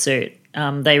dismiss the suit.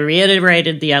 They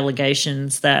reiterated the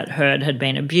allegations that Heard had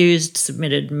been abused,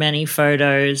 submitted many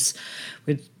photos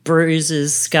with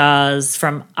bruises, scars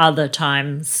from other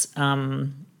times,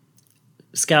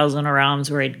 scars on her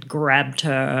arms where he'd grabbed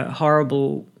her,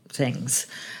 horrible things.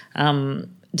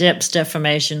 Depp's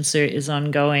defamation suit is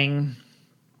ongoing.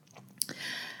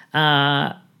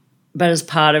 But as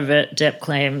part of it, Depp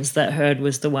claims that Heard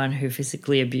was the one who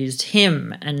physically abused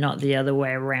him and not the other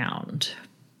way around.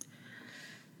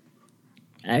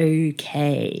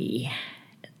 Okay.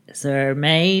 So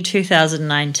May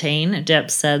 2019, Depp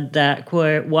said that,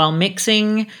 quote, while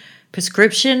mixing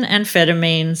prescription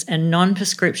amphetamines and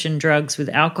non-prescription drugs with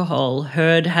alcohol,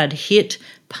 Heard had hit,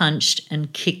 punched,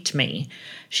 and kicked me.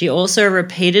 She also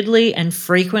repeatedly and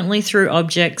frequently threw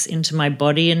objects into my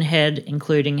body and head,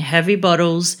 including heavy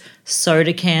bottles,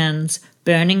 soda cans,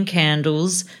 burning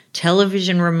candles,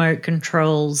 television remote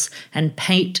controls, and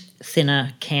paint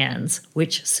thinner cans,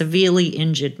 which severely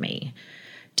injured me.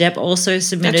 Depp also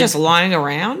submitted... They're just lying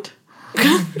around?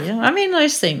 Yeah, I mean,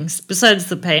 those things, besides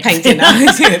the paint. Paint thinner.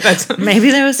 Yeah, that's,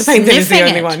 Maybe they were the paint thinner's the sniffing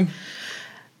only it. one.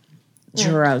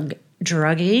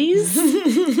 Druggies.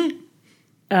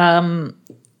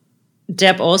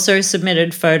 Depp also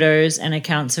submitted photos and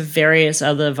accounts of various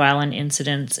other violent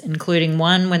incidents, including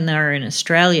one when they were in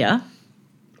Australia,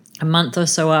 a month or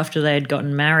so after they had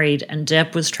gotten married, and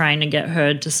Depp was trying to get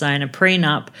Heard to sign a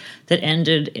prenup that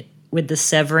ended with the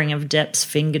severing of Depp's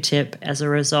fingertip as a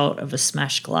result of a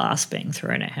smashed glass being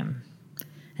thrown at him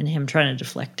and him trying to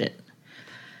deflect it.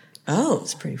 Oh.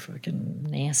 It's pretty fucking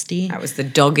nasty. That was the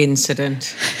dog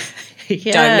incident.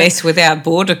 Yeah. Don't mess with our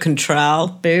border control.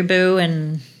 Boo Boo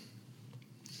and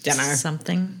Don't know.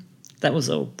 something. That was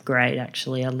all great,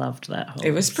 actually. I loved that whole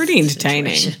It was pretty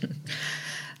entertaining. situation.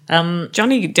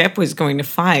 Johnny Depp was going to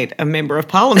fight a member of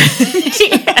parliament.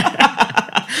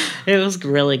 It was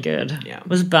really good. Yeah.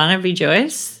 Was Barnaby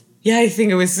Joyce? Yeah, I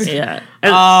think it was. Yeah.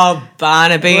 Oh,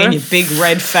 Barnaby What and a your big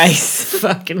red face.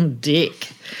 Fucking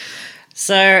dick.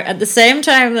 So at the same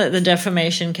time that the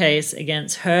defamation case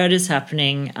against Heard is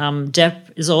happening,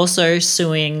 Depp is also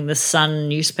suing the Sun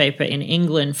newspaper in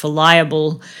England for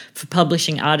libel for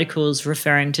publishing articles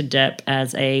referring to Depp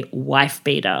as a wife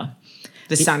beater.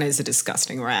 The Sun is a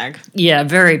disgusting rag. Yeah,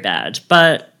 very bad.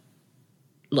 But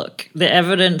look, the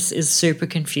evidence is super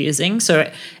confusing.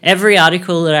 So every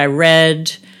article that I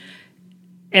read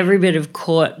every bit of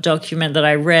court document that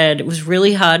I read, it was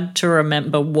really hard to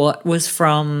remember what was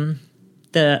from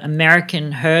the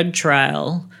American Heard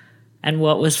trial and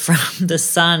what was from the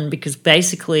Sun, because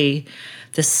basically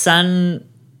the Sun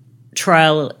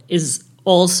trial is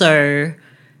also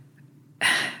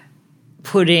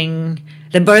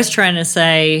they're both trying to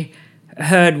say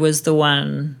Heard was the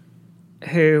one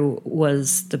who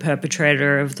was the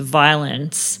perpetrator of the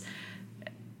violence,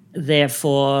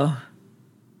 therefore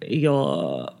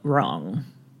you're wrong.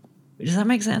 Does that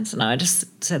make sense? No, I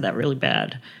just said that really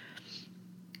bad.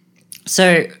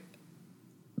 So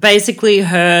basically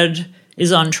Heard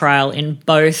is on trial in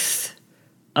both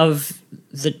of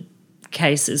the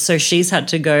cases. So she's had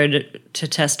to go to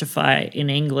testify in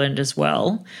England as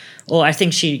well. Or I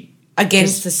think she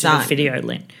Against the Sun. Video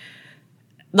link.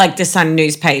 Like the Sun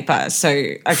newspaper. So,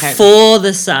 okay. For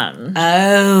the Sun.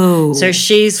 Oh. So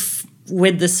she's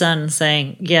with the Sun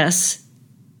saying, yes,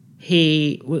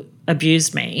 he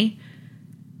abused me.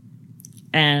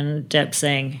 And Depp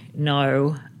saying,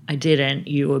 no, I didn't.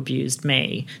 You abused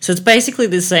me. So it's basically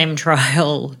the same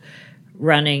trial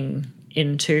running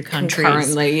in two countries.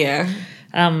 Currently, yeah.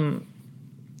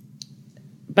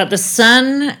 But the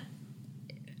Sun,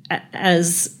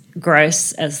 as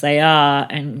gross as they are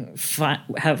and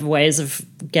have ways of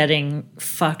getting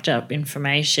fucked up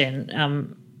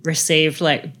information, received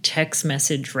like text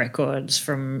message records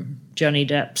from Johnny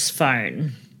Depp's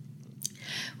phone,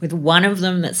 with one of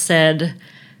them that said,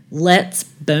 "Let's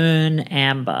burn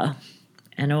Amber,"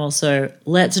 and also,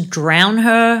 "Let's drown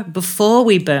her before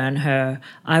we burn her.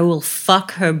 I will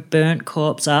fuck her burnt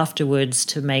corpse afterwards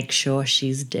to make sure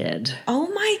she's dead." Oh,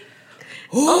 my.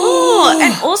 Oh,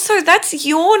 and also that's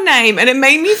your name, and it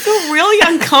made me feel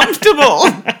really uncomfortable.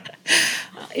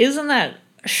 Isn't that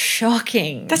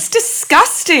shocking? That's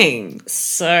disgusting.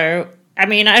 So, I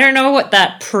mean, I don't know what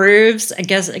that proves, I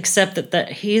guess, except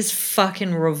that he's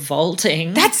fucking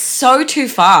revolting. That's so too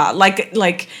far.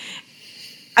 Like,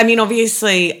 I mean,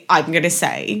 obviously, I'm going to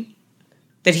say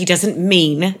that he doesn't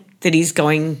mean that he's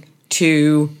going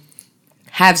to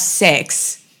have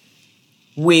sex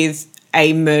with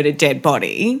a murdered dead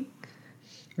body.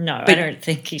 No, I don't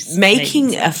think he's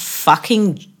making a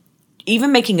fucking,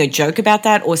 even making a joke about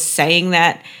that or saying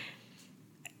that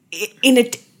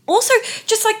also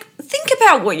just like think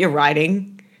about what you're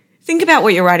writing. Think about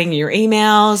what you're writing in your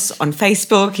emails, on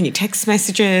Facebook, and your text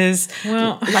messages.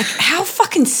 Well, like, how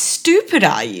fucking stupid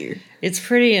are you? It's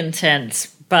pretty intense,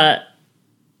 but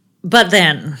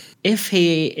then, if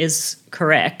he is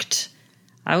correct,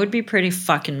 I would be pretty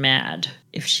fucking mad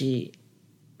if she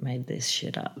made this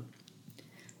shit up.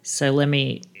 So let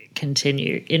me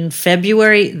continue. In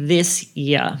February this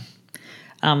year,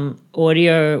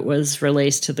 audio was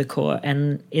released to the court,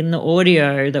 and in the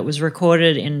audio that was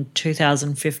recorded in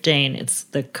 2015, it's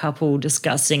the couple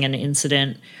discussing an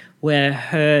incident where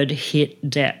Heard hit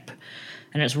Depp,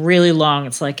 and it's really long.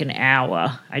 It's like an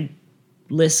hour. I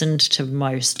listened to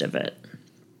most of it,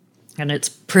 and it's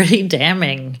pretty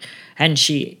damning, and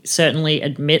she certainly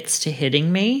admits to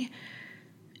hitting me.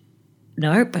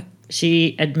 No, but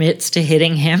she admits to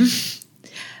hitting him.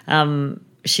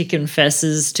 She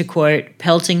confesses to, quote,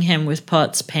 pelting him with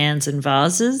pots, pans, and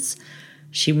vases.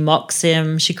 She mocks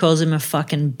him. She calls him a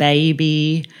fucking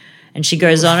baby. And she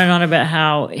goes on and on about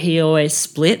how he always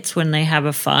splits when they have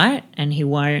a fight and he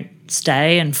won't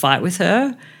stay and fight with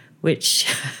her,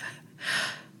 which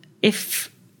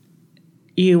if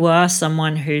you are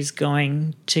someone who's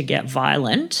going to get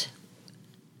violent,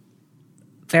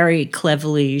 very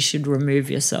cleverly you should remove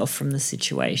yourself from the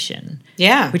situation.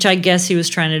 Yeah. Which I guess he was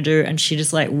trying to do, and she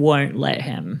just like won't let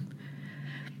him.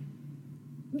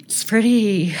 It's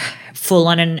pretty full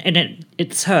on, and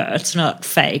it's her. It's not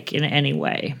fake in any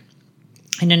way.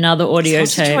 In another audio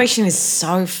This whole tape, situation is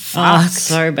so oh, fucked. it's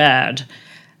so bad.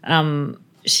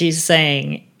 She's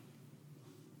saying,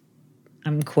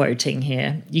 I'm quoting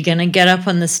here, "You're going to get up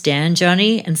on the stand,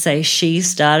 Johnny, and say she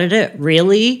started it?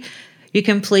 Really? You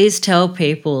can please tell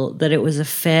people that it was a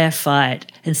fair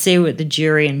fight and see what the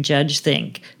jury and judge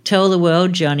think. Tell the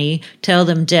world, Johnny. Tell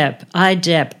them, Depp.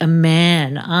 Depp, a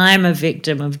man. I'm a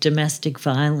victim of domestic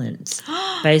violence."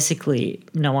 Basically,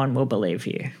 no one will believe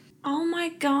you. Oh, my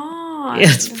God.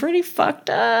 It's pretty fucked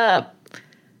up.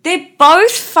 They're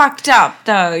both fucked up,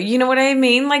 though. You know what I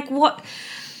mean? Like, what?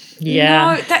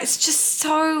 Yeah. No, that's just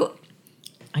so...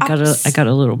 I got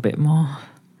a little bit more.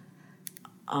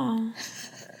 Oh.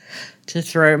 To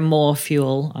throw more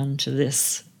fuel onto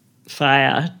this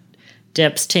fire,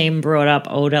 Depp's team brought up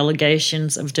old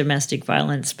allegations of domestic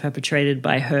violence perpetrated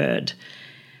by Heard.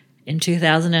 In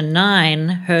 2009,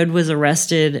 Heard was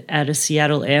arrested at a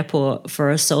Seattle airport for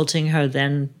assaulting her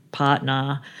then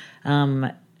partner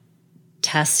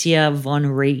Tassia von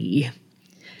Ree.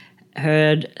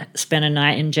 Heard spent a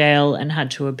night in jail and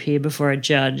had to appear before a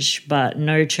judge, but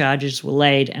no charges were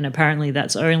laid, and apparently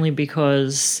that's only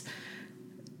because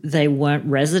they weren't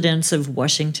residents of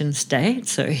Washington State,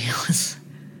 so he was...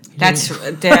 That's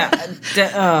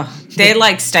their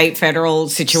like state federal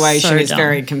situation So is dumb.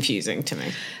 very confusing to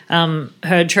me.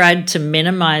 Heard tried to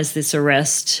minimize this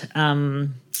arrest. Do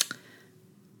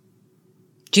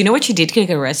you know what she did to get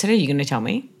arrested? Are you going to tell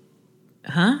me?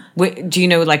 Huh? Do you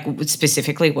know like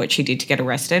specifically what she did to get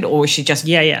arrested, or was she just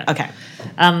Yeah. Okay.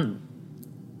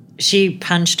 She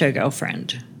punched her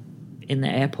girlfriend in the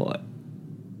airport.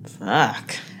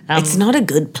 Fuck. It's not a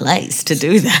good place to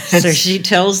do that. So she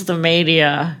tells the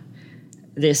media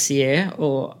this year,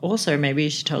 or also maybe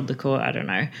she told the court, I don't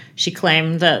know. She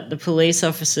claimed that the police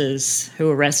officers who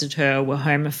arrested her were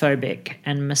homophobic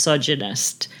and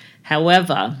misogynist.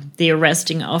 However, the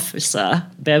arresting officer,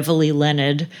 Beverly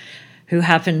Leonard, who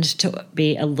happened to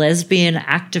be a lesbian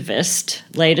activist,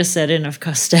 later said in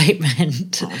a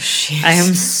statement, shit. I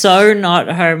am so not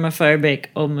homophobic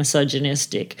or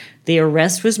misogynistic. The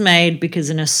arrest was made because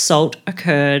an assault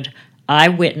occurred, I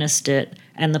witnessed it,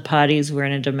 and the parties were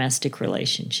in a domestic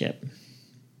relationship.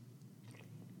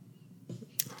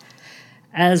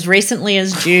 As recently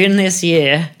as June this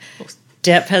year,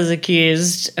 Depp has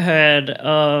accused Heard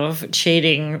of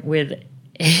cheating with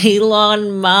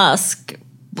Elon Musk.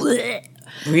 Blech.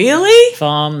 Really?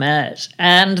 Vomit.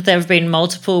 And there have been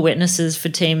multiple witnesses for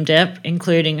Team Depp,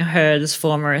 including Heard's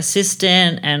former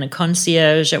assistant and a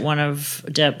concierge at one of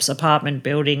Depp's apartment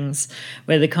buildings,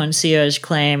 where the concierge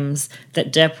claims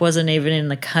that Depp wasn't even in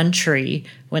the country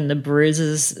when the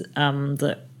bruises,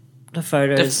 the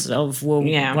photos of were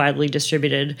widely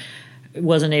distributed,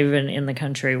 wasn't even in the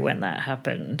country when that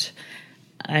happened.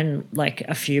 And like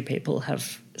a few people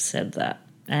have said that.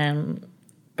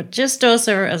 But just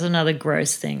also as another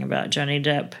gross thing about Johnny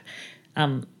Depp,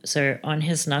 so on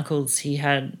his knuckles he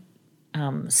had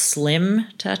Slim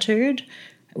tattooed,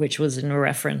 which was in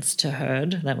reference to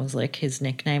Heard. That was like his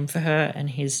nickname for her,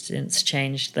 and he's since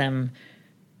changed them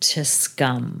to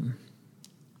Scum.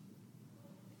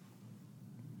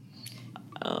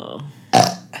 Oh.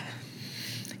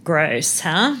 Gross,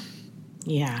 huh?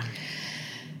 Yeah.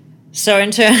 So in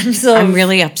terms of... I'm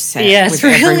really upset it's with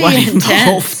really everyone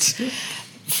intense. involved.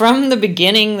 From the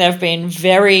beginning, there have been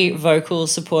very vocal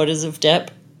supporters of Depp,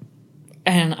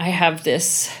 and I have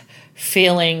this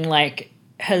feeling like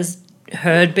has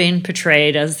Heard been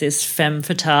portrayed as this femme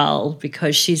fatale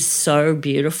because she's so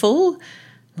beautiful,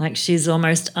 like she's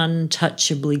almost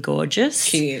untouchably gorgeous.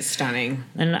 She is stunning.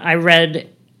 And I read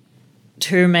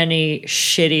too many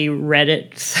shitty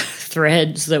Reddit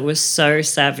threads that were so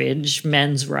savage,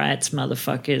 men's rights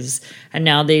motherfuckers, and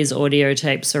now these audio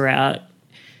tapes are out.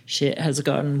 Shit has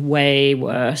gotten way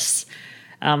worse.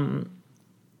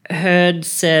 Heard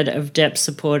said of Depp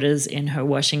supporters in her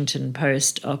Washington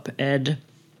Post op-ed,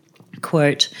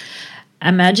 quote,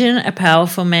 imagine a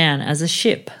powerful man as a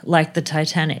ship like the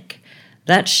Titanic.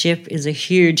 That ship is a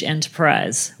huge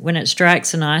enterprise. When it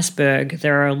strikes an iceberg,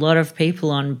 there are a lot of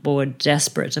people on board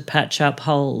desperate to patch up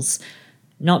holes,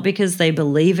 not because they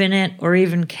believe in it or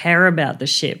even care about the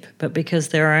ship, but because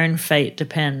their own fate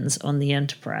depends on the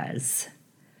enterprise.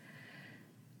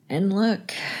 And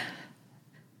look,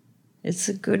 it's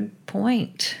a good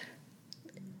point.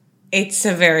 It's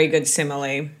a very good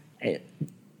simile.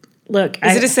 Look,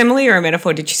 Is it a simile or a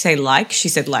metaphor? Did you say like? She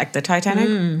said like the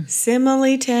Titanic?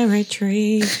 Simile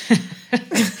territory.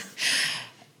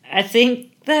 I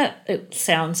think that it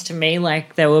sounds to me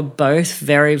like they were both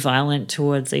very violent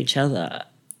towards each other.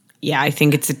 Yeah, I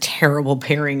think it's a terrible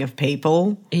pairing of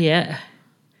people. Yeah.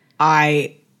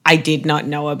 I did not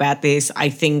know about this. I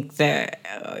think that,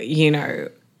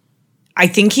 I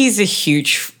think he's a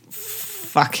huge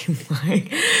fucking,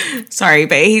 like, sorry,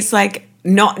 but he's like,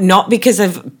 not because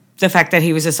of the fact that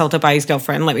he was assaulted by his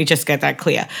girlfriend. Let me just get that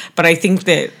clear. But I think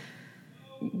that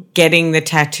getting the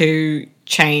tattoo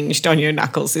changed on your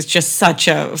knuckles is just such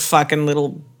a fucking little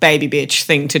baby bitch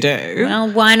thing to do. Well,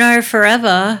 wino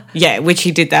forever. Yeah, which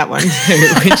he did that one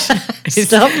too.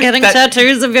 Stop getting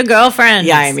tattoos of your girlfriend.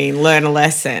 Yeah, I mean, learn a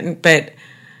lesson. But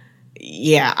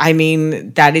yeah, I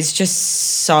mean, that is just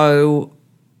so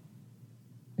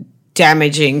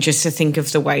damaging just to think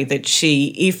of the way that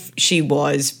if she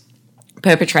was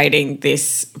perpetrating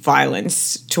this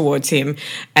violence towards him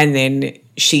and then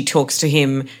she talks to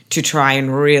him to try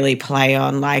and really play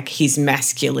on like his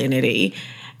masculinity.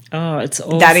 Oh, it's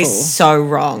awful. That is so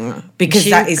wrong because she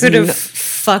that is could have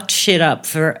fucked shit up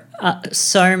for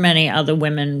so many other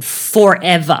women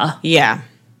forever. Yeah.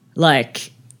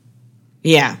 Like,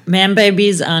 Yeah. Man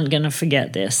babies aren't going to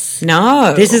forget this.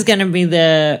 No. This is going to be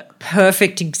the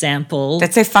perfect example.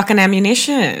 That's their fucking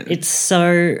ammunition. It's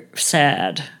so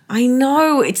sad. I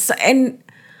know.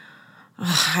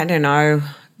 I don't know.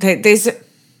 There's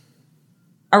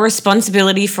a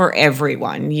responsibility for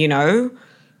everyone, you know?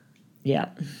 Yeah.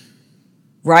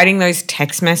 Writing those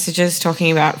text messages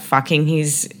talking about fucking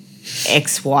his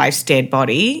ex-wife's dead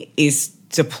body is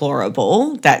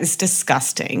deplorable. That is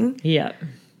disgusting. Yeah.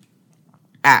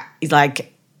 But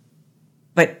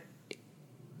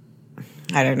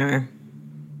I don't know.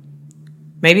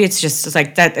 Maybe it's just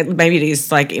like that. Maybe it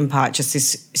is like in part just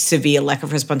this severe lack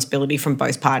of responsibility from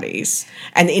both parties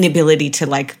and the inability to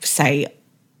like say,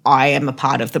 I am a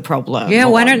part of the problem. Yeah,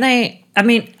 why don't they? I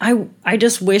mean, I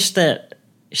just wish that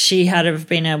she had have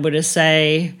been able to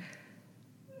say,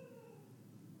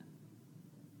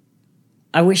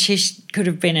 I wish she could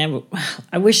have been able,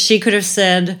 I wish she could have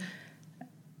said,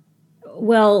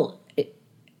 well,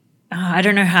 I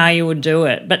don't know how you would do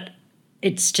it, but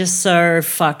it's just so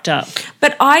fucked up.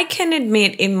 But I can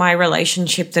admit in my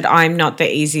relationship that I'm not the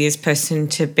easiest person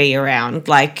to be around.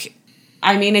 Like,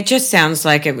 I mean, it just sounds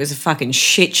like it was a fucking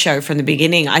shit show from the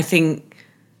beginning. I think,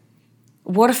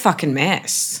 what a fucking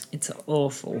mess. It's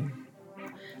awful.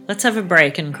 Let's have a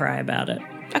break and cry about it.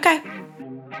 Okay.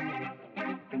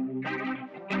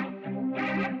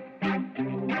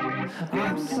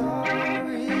 I'm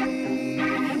sorry,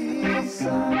 he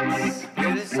sucks.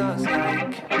 Really sucks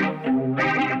like.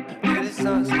 Really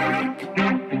sucks like.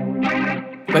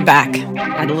 We're back.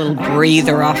 Had a little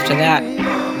breather after that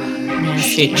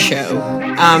shit show.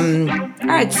 All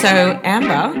right, so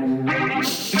Amber,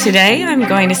 today I'm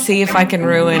going to see if I can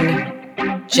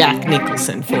ruin Jack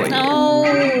Nicholson for you. Oh,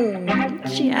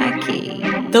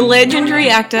 Jackie. The legendary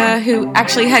actor who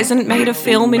actually hasn't made a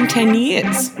film in 10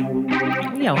 years.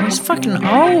 Yeah, he's fucking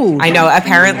old. I know,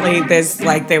 apparently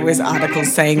there was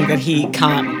articles saying that he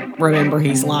can't remember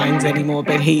his lines anymore,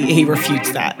 but he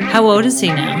refutes that. How old is he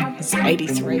now? He's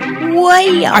 83.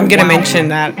 Way I'm going to mention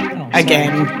that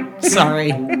again.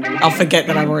 Sorry. I'll forget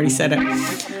that I've already said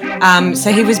it.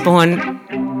 So he was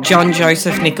born John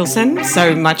Joseph Nicholson,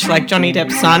 so much like Johnny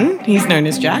Depp's son, he's known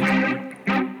as Jack.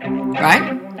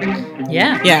 Right?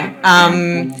 Yeah.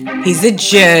 Yeah. He's a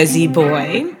Jersey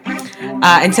boy.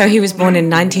 And so he was born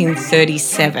in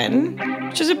 1937,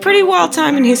 which is a pretty wild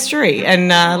time in history. And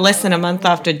less than a month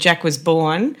after Jack was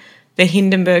born, the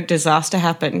Hindenburg disaster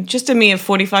happened. Just a mere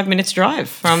 45 minutes drive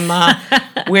from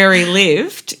where he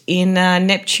lived in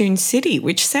Neptune City,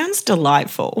 which sounds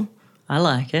delightful. I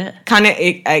like it.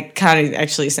 It kind of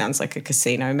actually sounds like a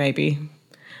casino, maybe.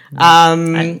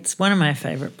 It's one of my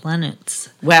favorite planets.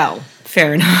 Well,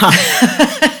 fair enough.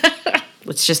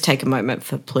 Let's just take a moment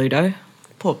for Pluto.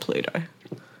 Poor Pluto.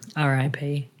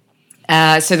 R.I.P.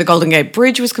 So the Golden Gate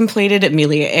Bridge was completed.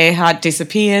 Amelia Earhart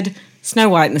disappeared. Snow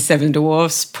White and the Seven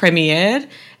Dwarfs premiered.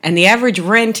 And the average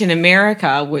rent in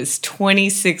America was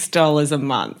 $26 a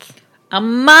month. A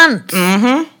month?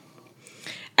 Mm-hmm.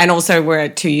 And also we're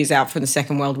 2 years out from the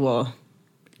Second World War.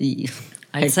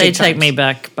 I'd say take me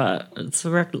back, but it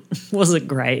wasn't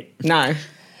great. No.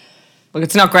 Look,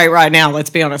 it's not great right now, let's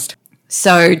be honest.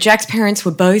 So Jack's parents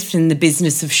were both in the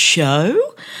business of show.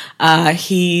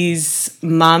 His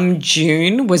mum,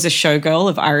 June, was a showgirl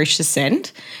of Irish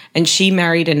descent, and she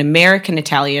married an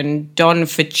American-Italian, Don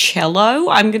Ficello,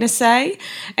 I'm going to say,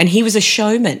 and he was a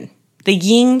showman, the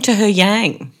yin to her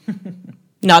yang.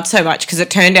 Not so much, because it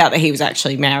turned out that he was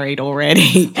actually married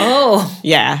already. Oh.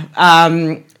 Yeah.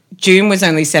 June was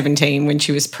only 17 when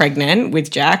she was pregnant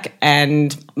with Jack,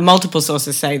 and multiple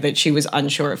sources say that she was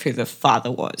unsure of who the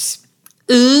father was.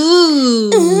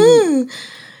 Ooh.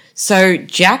 So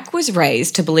Jack was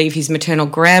raised to believe his maternal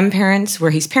grandparents were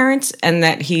his parents and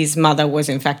that his mother was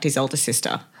in fact his older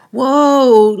sister.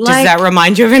 Whoa. Does that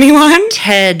remind you of anyone?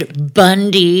 Ted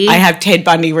Bundy. I have Ted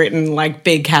Bundy written like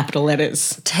big capital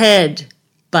letters. Ted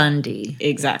Bundy.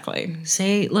 Exactly.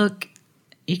 See, look,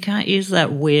 you can't use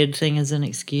that weird thing as an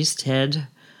excuse, Ted.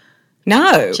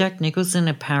 No. Jack Nicholson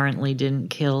apparently didn't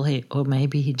kill him, or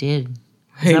maybe he did.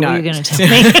 Who knows? What you're going to tell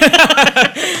me?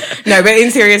 No, but in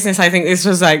seriousness, I think this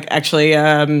was like actually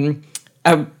a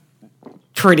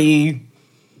pretty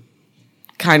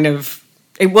kind of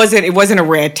it wasn't a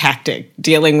rare tactic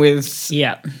dealing with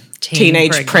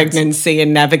teenage pregnancy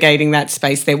and navigating that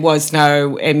space. There was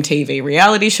no MTV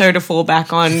reality show to fall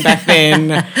back on back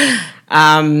then.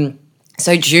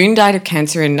 So June died of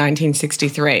cancer in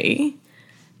 1963,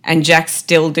 and Jack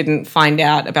still didn't find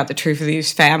out about the truth of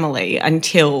his family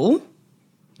until.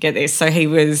 Get this. So he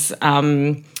was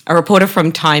a reporter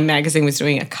from Time magazine was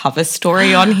doing a cover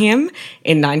story on him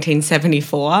in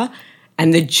 1974,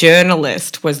 And the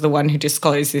journalist was the one who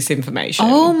disclosed this information.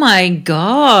 Oh my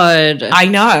God. I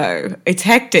know. It's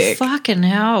hectic. Fucking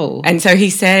hell. And so he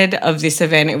said of this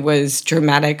event it was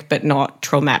dramatic but not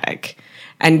traumatic.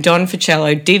 And Don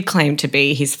Ficello did claim to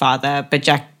be his father, but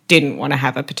Jack didn't want to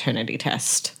have a paternity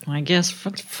test. I guess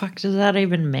what the fuck does that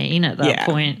even mean at that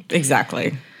point?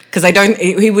 Exactly. Because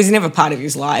he was never part of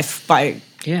his life by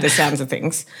the sounds of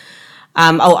things.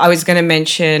 I was going to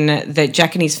mention that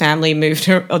Jack and his family moved.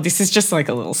 This is just like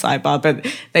a little sidebar, but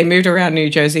they moved around New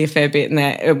Jersey a fair bit. And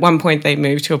at one point, they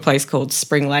moved to a place called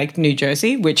Spring Lake, New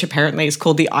Jersey, which apparently is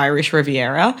called the Irish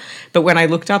Riviera. But when I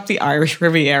looked up the Irish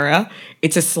Riviera,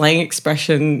 it's a slang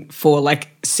expression for like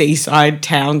seaside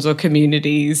towns or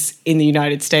communities in the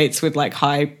United States with like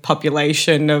high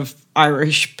population of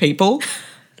Irish people.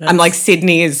 I'm like,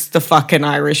 Sydney is the fucking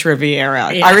Irish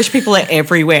Riviera. Yeah. Irish people are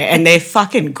everywhere and they're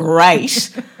fucking great,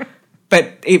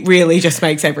 but it really just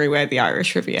makes everywhere the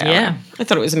Irish Riviera. Yeah. I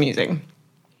thought it was amusing.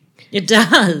 It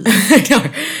does. No.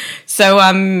 So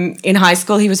in high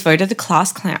school, he was voted the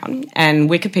class clown, and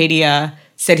Wikipedia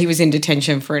said he was in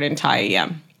detention for an entire year.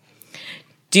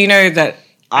 Do you know that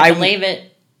I believe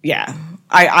it. Yeah.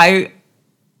 I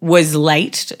was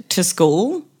late to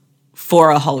school for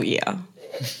a whole year.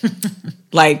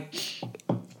 Like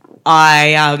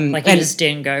you just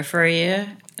didn't go for a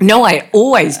year? No, I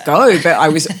always go, but I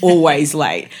was always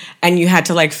late. And you had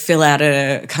to like fill out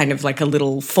a kind of like a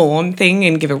little form thing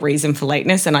and give a reason for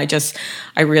lateness. And I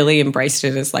really embraced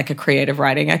it as like a creative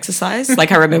writing exercise.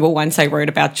 Like I remember once I wrote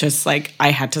about just like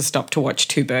I had to stop to watch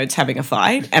two birds having a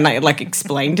fight, and I like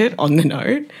explained it on the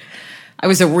note. I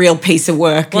was a real piece of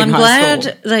work in high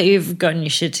school. That you've gotten your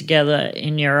shit together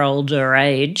in your older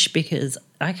age, because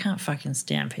I can't fucking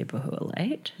stand people who are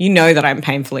late. You know that I'm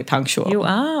painfully punctual. You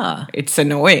are. It's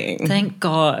annoying. Thank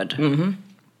God. Mm-hmm.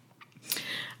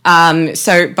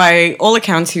 So by all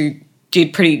accounts, he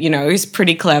did he was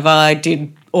pretty clever,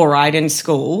 did all right in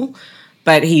school,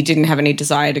 but he didn't have any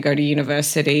desire to go to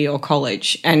university or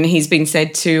college. And he's been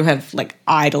said to have like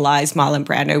idolized Marlon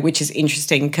Brando, which is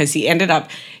interesting because he ended up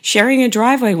sharing a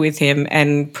driveway with him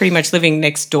and pretty much living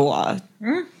next door.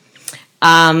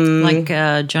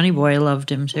 Johnny Boy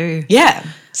loved him too. Yeah.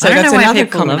 So I don't that's know why another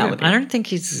people love him. commonality. I don't think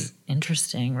he's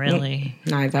interesting, really.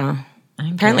 Neither.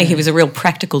 Apparently he was a real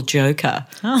practical joker.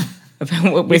 Oh.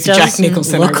 With Jack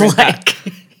Nicholson. Look like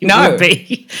he would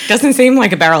be. Doesn't seem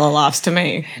like a barrel of laughs to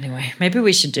me. Anyway, maybe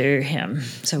we should do him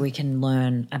so we can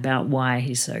learn about why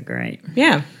he's so great.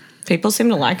 Yeah. People seem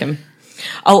to like him.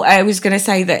 Oh, I was going to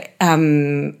say that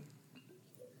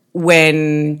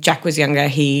when Jack was younger,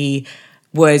 he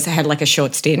had like a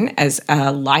short stint as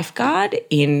a lifeguard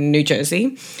in New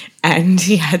Jersey, and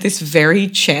he had this very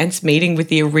chance meeting with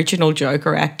the original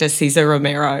Joker actor Cesar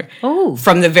Romero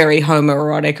from the very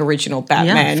homoerotic original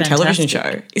Batman television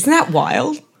show. Isn't that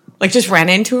wild? Like just ran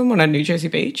into him on a New Jersey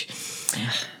beach.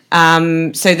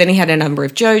 So then he had a number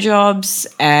of Joe jobs,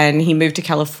 and he moved to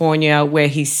California where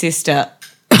his sister,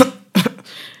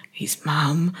 his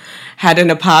mum, had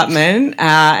an apartment,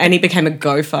 and he became a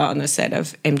gopher on the set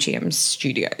of MGM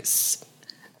Studios.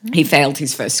 He failed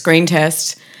his first screen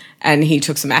test, and he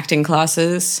took some acting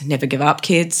classes. Never give up,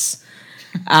 kids.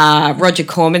 Roger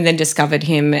Corman then discovered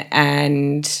him,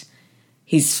 and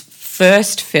his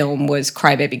first film was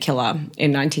Crybaby Killer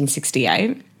in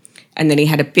 1968. And then he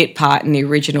had a bit part in the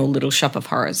original Little Shop of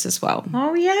Horrors as well.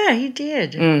 Oh, yeah, he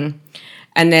did.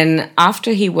 And then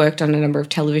after he worked on a number of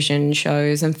television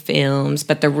shows and films,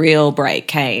 but the real break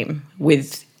came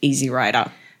with Easy Rider.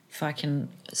 Fucking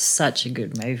such a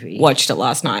good movie. Watched it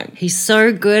last night. He's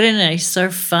so good in it. He's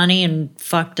so funny and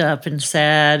fucked up and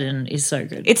sad, and he's so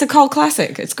good. It's a cult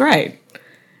classic. It's great.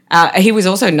 He was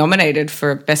also nominated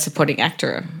for Best Supporting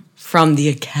Actor from the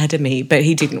Academy, but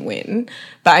he didn't win.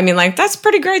 But I mean, like, that's a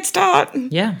pretty great start.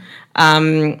 Yeah.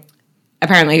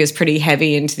 Apparently he was pretty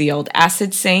heavy into the old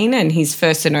acid scene, and his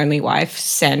first and only wife,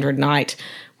 Sandra Knight,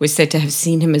 was said to have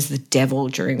seen him as the devil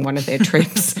during one of their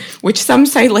trips, which some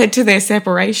say led to their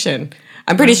separation.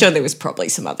 I'm pretty sure there was probably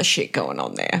some other shit going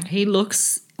on there. He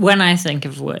looks, when I think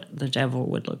of what the devil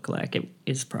would look like, it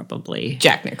is probably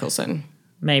Jack Nicholson.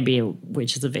 Maybe a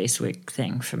Witches of Eastwick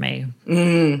thing for me.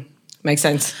 Makes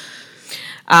sense.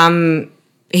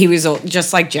 He was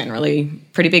just like generally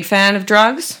pretty big fan of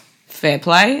drugs. Fair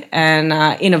play. And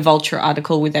in a Vulture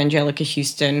article with Angelica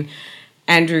Houston,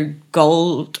 Andrew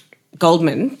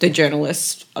Goldman, the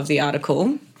journalist of the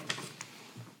article,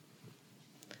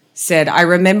 said, I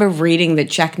remember reading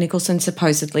that Jack Nicholson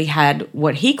supposedly had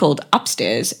what he called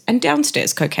upstairs and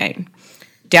downstairs cocaine.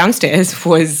 Downstairs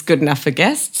was good enough for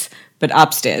guests, but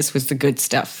upstairs was the good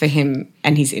stuff for him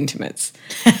and his intimates.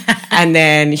 And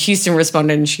then Houston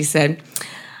responded and she said,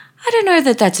 I don't know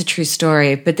that that's a true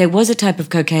story, but there was a type of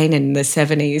cocaine in the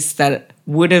 70s that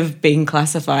would have been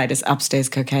classified as upstairs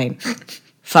cocaine.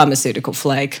 Pharmaceutical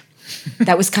flake.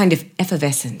 That was kind of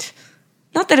effervescent.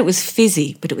 Not that it was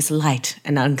fizzy, but it was light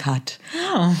and uncut.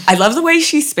 Oh. I love the way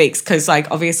she speaks because, like,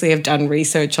 obviously I've done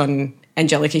research on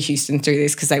Angelica Houston through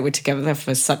this because they were together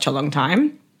for such a long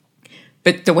time.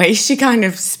 But the way she kind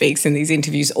of speaks in these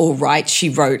interviews or writes, she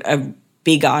wrote a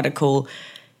big article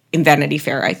in Vanity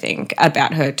Fair, I think,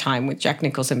 about her time with Jack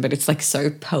Nicholson, but it's like so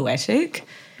poetic.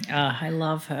 Oh, I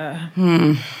love her.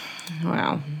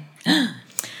 Wow.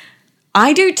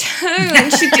 I do too,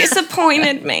 and she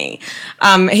disappointed me.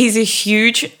 He's a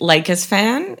huge Lakers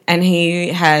fan, and he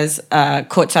has a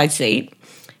courtside seat.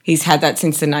 He's had that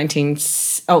since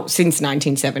since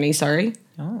 1970, sorry.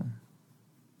 Oh.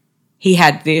 He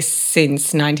had this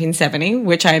since 1970,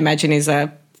 which I imagine is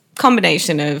a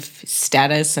combination of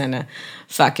status and a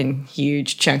fucking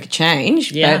huge chunk of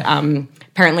change. Yeah. But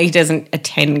apparently he doesn't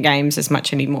attend games as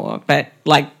much anymore. But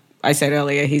like I said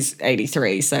earlier, he's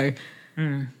 83, so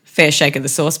fair shake of the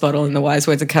sauce bottle in the wise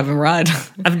words of Kevin Rudd.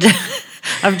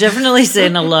 I've definitely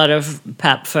seen a lot of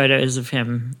pap photos of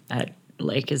him at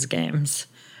Lakers games.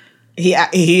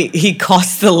 He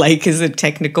cost the Lakers a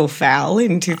technical foul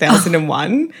in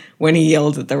 2001 when he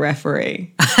yelled at the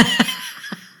referee.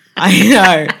 I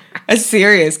know. It's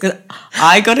serious because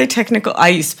I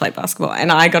used to play basketball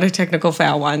and I got a technical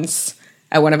foul once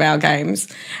at one of our games.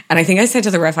 And I think I said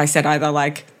to the ref, I said either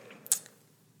like,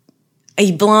 are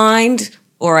you blind?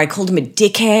 Or I called him a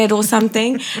dickhead or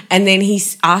something. And then he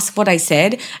asked what I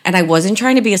said. And I wasn't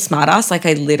trying to be a smartass. Like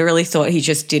I literally thought he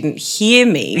just didn't hear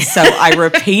me. So I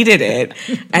repeated it.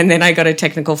 And then I got a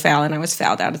technical foul and I was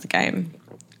fouled out of the game.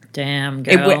 Damn,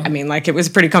 girl. It was a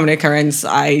pretty common occurrence.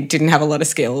 I didn't have a lot of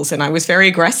skills and I was very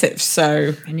aggressive.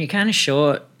 So And you're kind of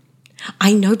short.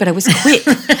 I know, but I was quick.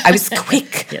 I was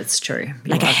quick. Yeah, it's true.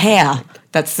 Like a hare.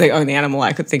 That's the only animal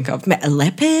I could think of. A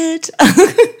leopard?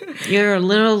 You're a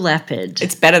little leopard.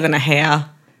 It's better than a hare.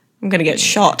 I'm going to get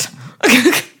shot.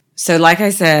 So like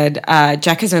I said,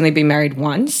 Jack has only been married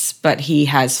once, but he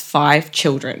has 5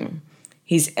 children.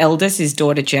 His eldest is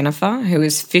daughter Jennifer, who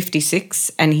is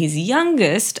 56, and his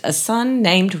youngest, a son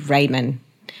named Raymond,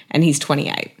 and he's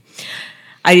 28.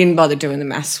 I didn't bother doing the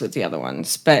maths with the other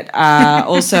ones, but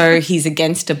also he's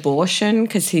against abortion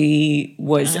because he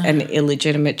was an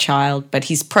illegitimate child, but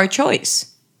he's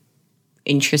pro-choice.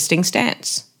 Interesting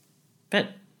stance. But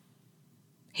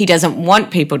He doesn't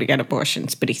want people to get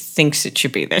abortions, but he thinks it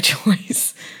should be their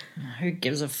choice. who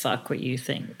gives a fuck what you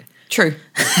think? True.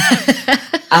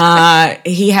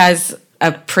 He has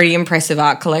a pretty impressive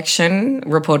art collection,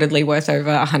 reportedly worth over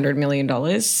 $100 million.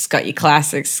 It's got your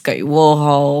classics, it's got your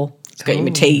Warhol, it's got your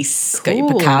Matisse, it's got your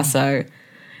cool. Picasso.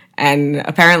 And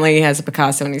apparently he has a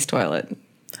Picasso in his toilet.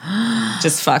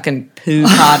 Just fucking poo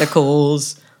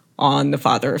particles on the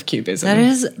father of cubism. That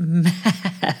is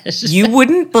mad. You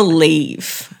wouldn't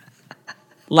believe,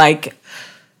 like,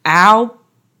 our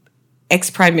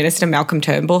ex-Prime Minister Malcolm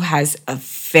Turnbull has a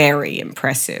very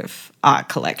impressive art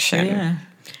collection. Yeah.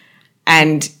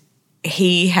 And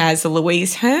he has a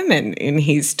Louise Herman in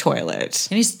his toilet.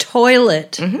 In his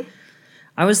toilet. Mm-hmm.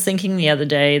 I was thinking the other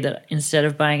day that instead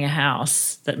of buying a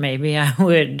house, that maybe I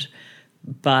would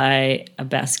buy a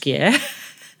Basquiat.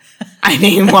 I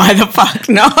mean, why the fuck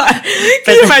not?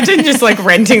 Can you imagine just like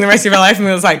renting the rest of your life? And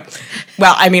it was like,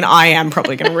 well, I mean, I am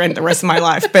probably going to rent the rest of my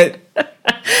life, but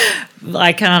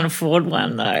I can't afford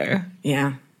one though.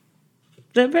 yeah.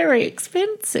 They're very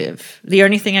expensive. The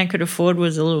only thing I could afford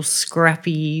was a little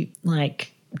scrappy,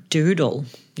 like, doodle.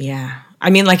 Yeah. I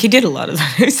mean, like, he did a lot of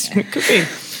those. It could be.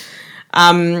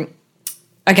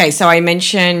 Okay, so I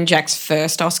mentioned Jack's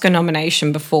first Oscar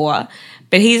nomination before,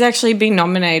 but he's actually been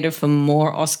nominated for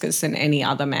more Oscars than any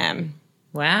other man,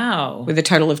 Wow. with a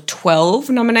total of 12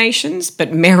 nominations,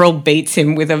 but Meryl beats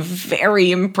him with a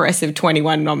very impressive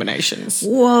 21 nominations.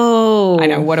 Whoa. I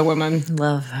know, what a woman.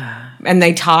 Love her. And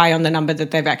they tie on the number that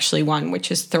they've actually won,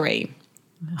 which is 3.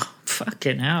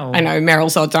 Fucking hell. I know,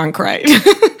 Meryl's odds aren't great.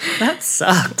 That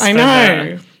sucks. I for know.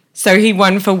 her. So he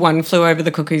won for One Flew Over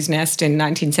the Cuckoo's Nest in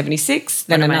 1976,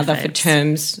 then One of my another for faves.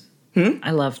 Terms.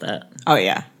 I love that. Oh,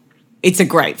 yeah. It's a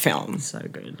great film. So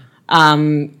good.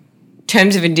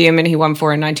 Terms of Endearment he won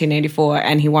for in 1984,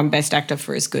 and he won Best Actor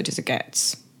for As Good as It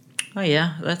Gets. Oh,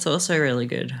 yeah. That's also really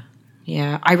good.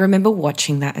 Yeah, I remember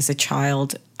watching that as a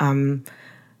child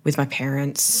with my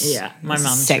parents. Yeah, my There's a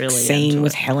mum's sex really scene into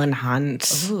with it. Helen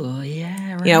Hunt. Oh,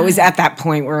 yeah. Right. You know, it was at that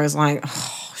point where I was like,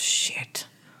 oh, shit.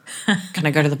 Can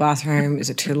I go to the bathroom? Is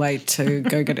it too late to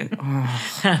go get it? Oh,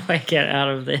 How do I get out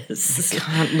of this?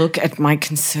 can't look at my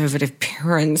conservative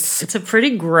parents. It's a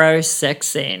pretty gross sex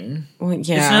scene. Well, It's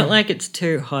yeah. not like it's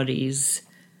two hotties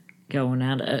going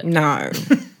at it. No.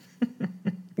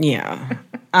 Yeah.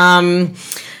 I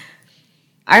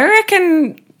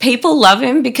reckon people love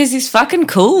him because he's fucking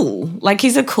cool. Like,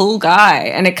 he's a cool guy,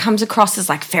 and it comes across as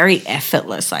like very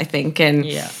effortless, I think. And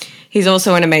Yeah. he's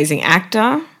also an amazing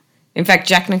actor. In fact,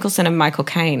 Jack Nicholson and Michael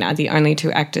Caine are the only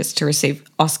two actors to receive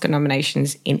Oscar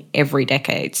nominations in every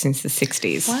decade since the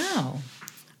 60s. Wow.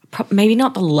 Maybe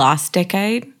not the last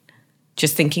decade,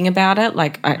 just thinking about it.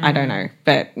 Like, I don't know,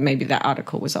 but maybe that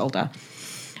article was older.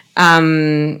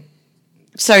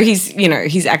 So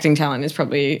his acting talent is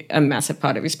probably a massive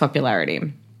part of his popularity.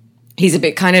 He's a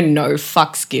bit kind of no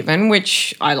fucks given,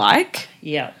 which I like.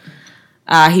 Yeah.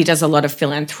 He does a lot of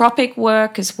philanthropic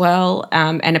work as well.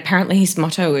 And apparently his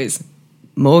motto is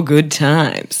more good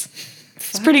times.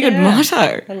 It's a pretty good Yeah.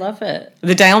 motto. I love it.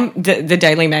 The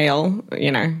Daily Mail,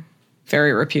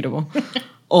 very reputable,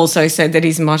 also said that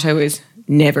his motto is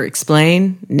never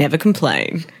explain, never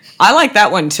complain. I like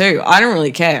that one too. I don't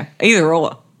really care. Either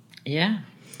or. Yeah.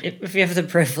 If you have the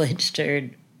privilege to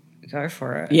go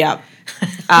for it. Yeah.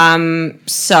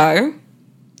 So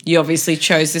you obviously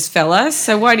chose this fella.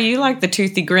 So why do you like the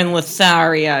toothy grin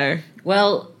Lothario?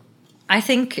 Well, I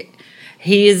think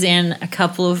he is in a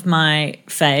couple of my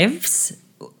faves,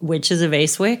 Witches of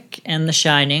Eastwick and The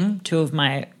Shining, two of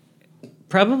my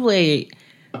probably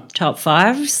top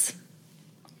fives.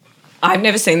 I've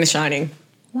never seen The Shining.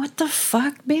 What the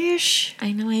fuck, bish?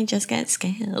 I know, I just get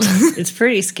scared. It's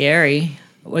pretty scary.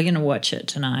 We're going to watch it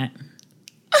tonight.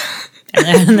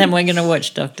 And then we're going to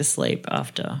watch Dr. Sleep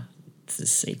after. It's a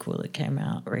sequel that came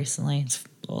out recently. It's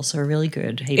also really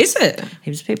good. Is it?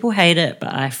 Heaps of people hate it,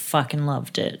 but I fucking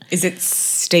loved it. Is it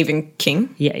Stephen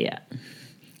King? Yeah.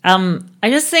 I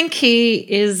just think he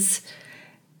is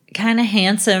kind of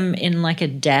handsome in like a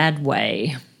dad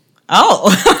way. Oh.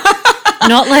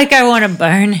 Not like I want to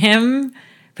bone him,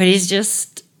 but he's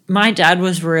just, my dad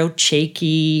was a real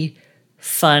cheeky,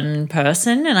 fun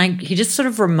person, and he just sort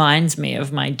of reminds me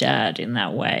of my dad in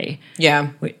that way.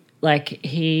 Yeah. Like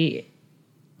he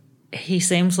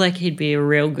seems like he'd be a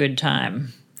real good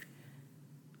time,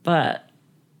 but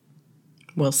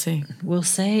We'll see. we'll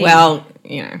see. Well,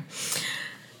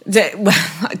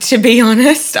 to be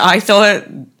honest, I thought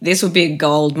this would be a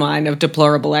gold mine of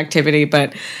deplorable activity,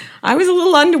 but I was a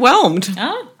little underwhelmed.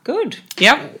 Oh, good.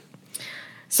 Yep.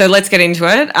 So let's get into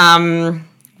it.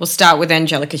 We'll start with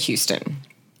Angelica Houston.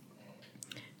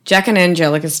 Jack and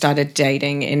Angelica started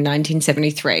dating in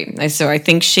 1973. So I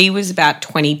think she was about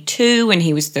 22 and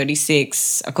he was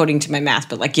 36, according to my math,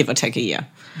 but like give or take a year.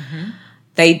 Mm-hmm.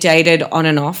 They dated on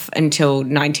and off until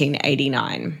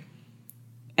 1989.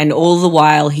 And all the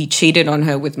while he cheated on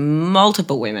her with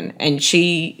multiple women. And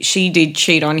she did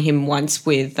cheat on him once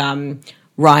with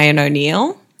Ryan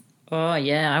O'Neal. Oh,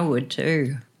 yeah, I would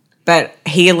too. But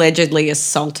he allegedly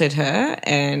assaulted her,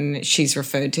 and she's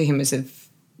referred to him as a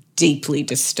deeply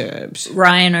disturbed.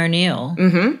 Ryan O'Neal.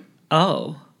 Mm-hmm.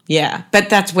 Oh. Yeah,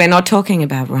 but we're not talking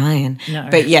about Ryan. No.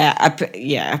 But yeah,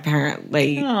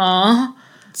 apparently. Aww.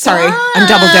 Sorry, I'm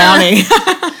double downing.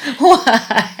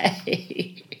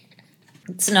 Why?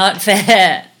 It's not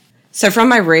fair. So from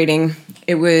my reading,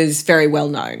 it was very well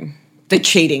known. The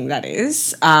cheating, that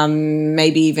is.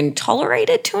 Maybe even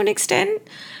tolerated to an extent.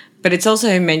 But it's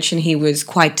also mentioned he was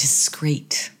quite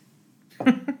discreet.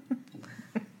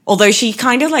 Although she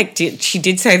kind of she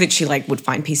did say that she would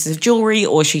find pieces of jewelry,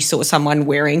 or she saw someone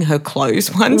wearing her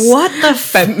clothes once. What the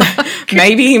But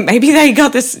maybe they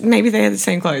got this. Maybe they had the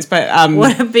same clothes. But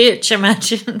What a bitch.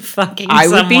 Imagine fucking I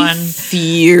would someone be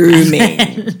fuming.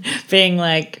 and being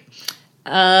like,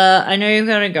 I know you've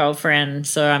got a girlfriend,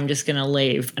 so I'm just going to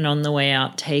leave. And on the way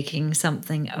out, taking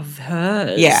something of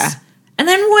hers. Yeah. And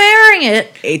then wearing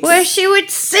it where she would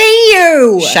see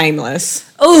you.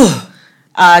 Shameless. Ugh.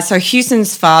 So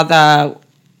Houston's father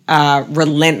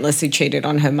relentlessly cheated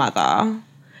on her mother,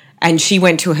 and she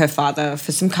went to her father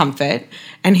for some comfort,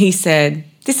 and he said,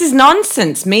 "This is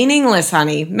nonsense, meaningless,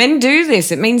 honey. Men do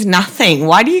this. It means nothing.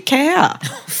 Why do you care?"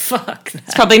 Fuck that.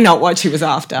 It's probably not what she was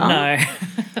after. No.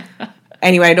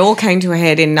 Anyway, it all came to a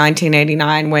head in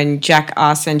 1989 when Jack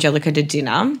asked Angelica to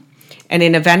dinner. And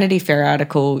in a Vanity Fair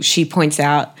article, she points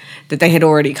out that they had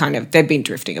already they'd been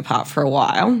drifting apart for a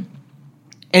while.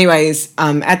 Anyways,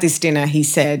 at this dinner, he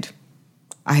said,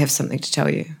 "I have something to tell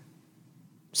you.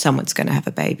 Someone's going to have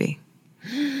a baby."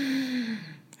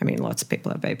 I mean, lots of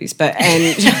people have babies.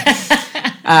 And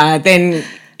then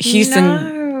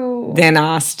Houston then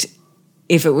asked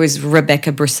if it was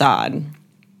Rebecca Broussard.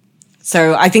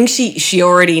 So I think she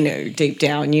already knew deep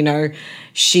down, you know.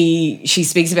 She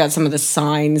speaks about some of the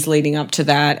signs leading up to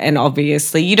that, and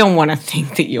obviously you don't want to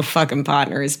think that your fucking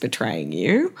partner is betraying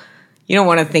you. You don't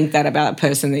want to think that about a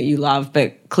person that you love,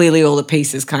 but clearly all the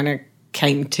pieces kind of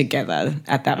came together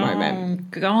at that moment.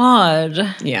 Oh,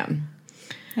 God. Yeah.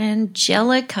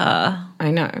 Angelica.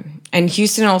 I know. And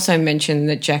Houston also mentioned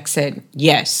that Jack said,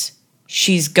 yes,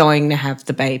 she's going to have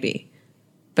the baby,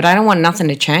 but I don't want nothing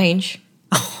to change.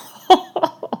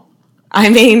 I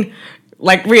mean,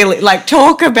 like really, like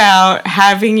talk about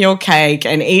having your cake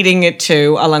and eating it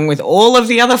too, along with all of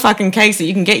the other fucking cakes that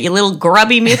you can get your little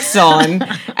grubby mitts on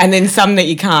and then some that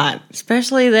you can't.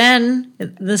 Especially then,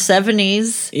 the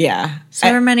 70s. Yeah.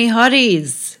 So many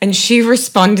hotties. And she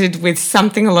responded with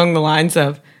something along the lines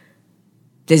of,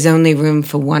 there's only room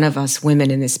for one of us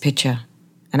women in this picture,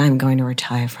 and I'm going to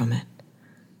retire from it.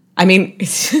 I mean,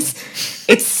 it's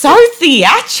so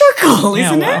theatrical,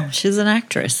 isn't it? She's an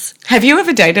actress. Have you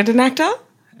ever dated an actor?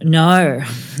 No,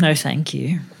 thank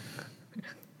you.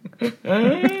 I've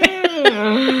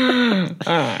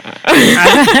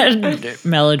had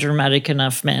melodramatic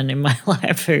enough men in my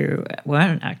life who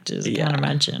weren't actors, I can't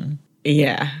imagine.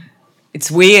 Yeah, it's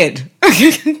weird.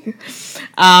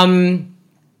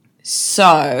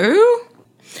 So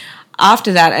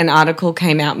after that, an article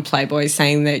came out in Playboy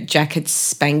saying that Jack had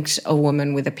spanked a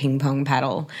woman with a ping pong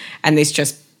paddle. And this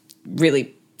just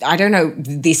really, I don't know,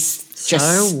 this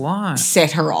just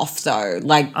set her off though.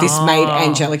 Like this made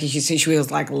Angelica, she was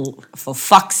like, for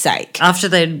fuck's sake. After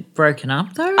they'd broken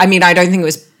up though? I mean, I don't think it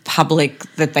was public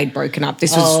that they'd broken up.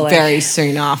 This was very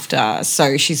soon after.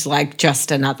 So she's like,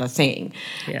 just another thing.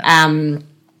 Yeah.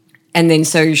 And then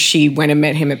so she went and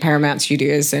met him at Paramount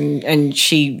Studios and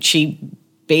she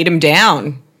beat him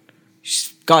down.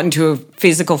 She got into a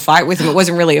physical fight with him. It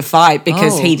wasn't really a fight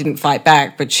because he didn't fight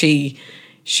back, but she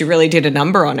really did a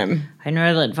number on him. I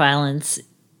know that violence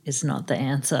is not the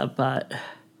answer, but...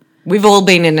 We've all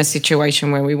been in a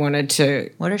situation where we wanted to...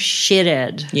 What a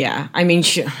shithead. Yeah. I mean,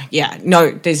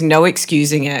 no, there's no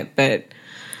excusing it, but...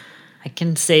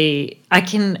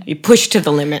 You push to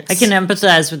the limits. I can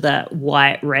empathize with that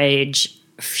white rage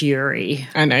fury.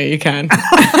 I know you can.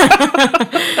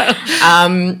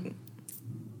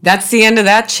 That's the end of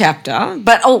that chapter.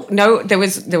 But there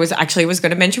was actually I was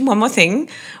going to mention one more thing,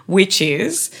 which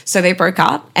is so they broke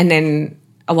up, and then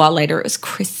a while later it was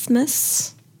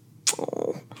Christmas.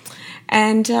 Oh.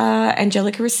 And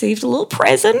Angelica received a little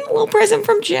present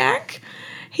from Jack.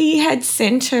 He had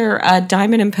sent her a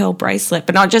diamond and pearl bracelet,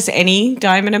 but not just any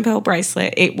diamond and pearl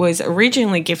bracelet. It was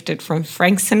originally gifted from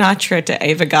Frank Sinatra to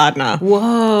Ava Gardner.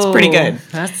 Whoa. It's pretty good.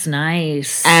 That's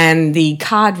nice. And the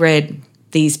card read,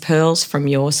 "These pearls from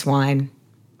your swine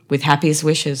with happiest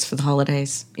wishes for the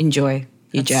holidays. Enjoy,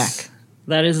 Jack."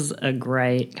 That is a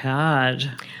great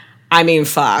card. I mean,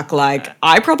 fuck, like,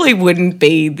 I probably wouldn't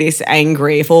be this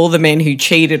angry if all the men who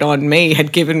cheated on me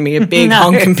had given me a big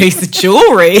honking piece of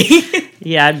jewelry.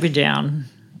 Yeah, I'd be down.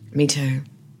 Me too.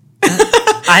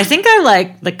 I think I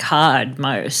like the card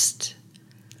most.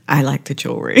 I like the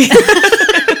jewelry.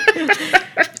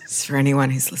 It's for anyone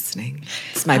who's listening.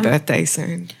 It's my birthday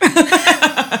soon.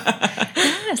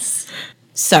 Yes.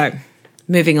 So,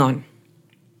 moving on.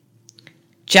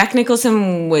 Jack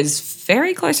Nicholson was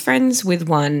very close friends with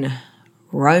one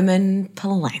Roman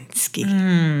Polanski.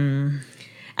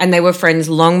 And they were friends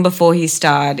long before he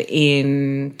starred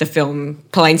in the film,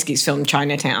 Polanski's film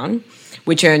Chinatown,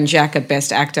 which earned Jack a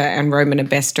Best Actor and Roman a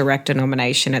Best Director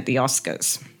nomination at the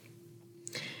Oscars.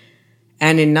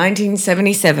 And in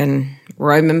 1977,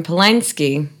 Roman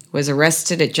Polanski was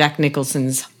arrested at Jack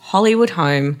Nicholson's Hollywood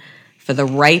home for the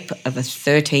rape of a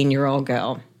 13-year-old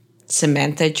girl,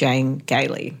 Samantha Jane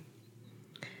Gailey.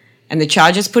 And the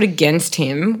charges put against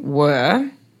him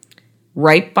were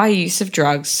rape by use of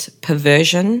drugs,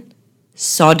 perversion,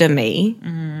 sodomy,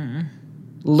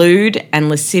 lewd and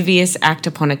lascivious act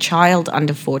upon a child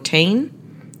under 14,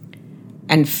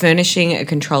 and furnishing a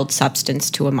controlled substance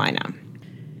to a minor.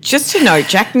 Just to note,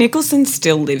 Jack Nicholson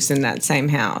still lives in that same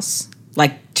house,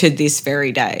 like to this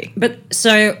very day. But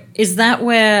so is that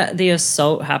where the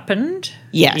assault happened?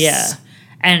 Yes. Yeah.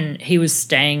 And he was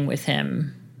staying with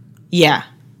him. Yeah.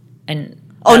 And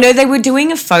oh, no, they were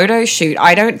doing a photo shoot.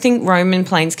 I don't think Roman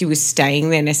Polanski was staying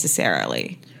there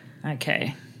necessarily.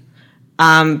 Okay.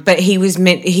 But he was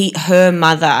her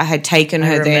mother had taken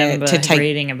her there to take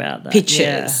reading about that.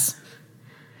 pictures.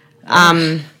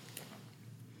 Yeah.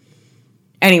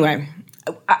 Anyway,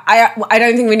 I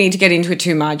don't think we need to get into it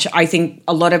too much. I think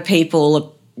a lot of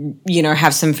people,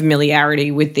 have some familiarity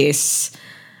with this.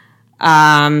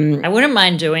 I wouldn't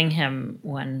mind doing him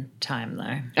one time,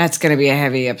 though. That's going to be a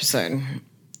heavy episode.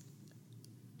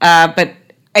 But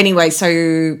anyway, so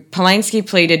Polanski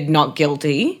pleaded not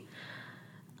guilty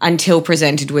until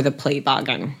presented with a plea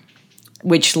bargain,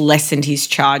 which lessened his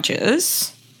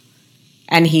charges,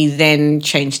 and he then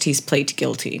changed his plea to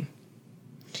guilty.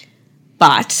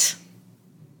 But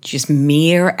just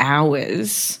mere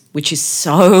hours, which is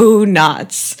so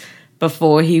nuts,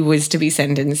 before he was to be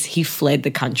sentenced, he fled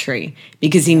the country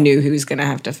because he knew he was going to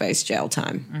have to face jail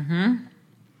time.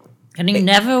 And he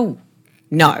never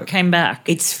No. came back.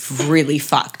 It's really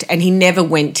fucked. And he never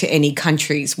went to any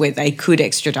countries where they could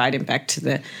extradite him back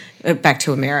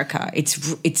to America.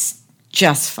 It's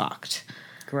just fucked.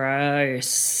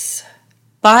 Gross.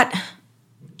 But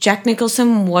Jack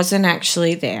Nicholson wasn't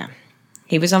actually there.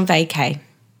 He was on vacay.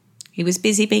 He was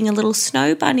busy being a little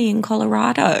snow bunny in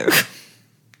Colorado.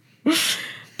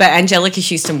 But Angelica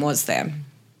Houston was there.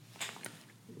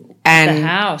 And The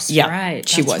house, yeah, right.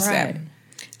 she That's was right. there.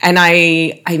 And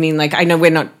I mean, like, I know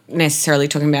we're not necessarily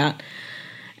talking about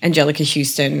Angelica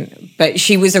Houston, but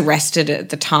she was arrested at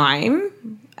the time.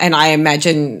 And I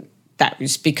imagine that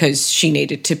was because she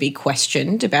needed to be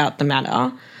questioned about the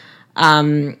matter.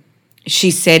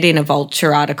 She said in a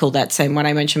Vulture article, that same one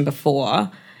I mentioned before,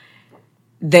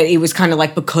 that it was kind of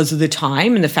like because of the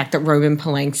time and the fact that Roman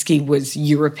Polanski was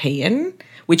European,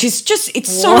 which is just,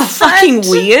 it's so fucking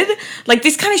weird. Like,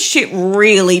 this kind of shit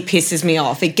really pisses me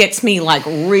off. It gets me like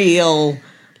real,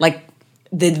 like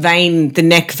the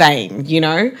neck vein, you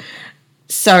know?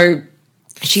 So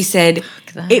she said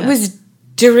it was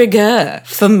de rigueur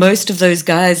for most of those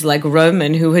guys like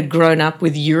Roman who had grown up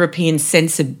with European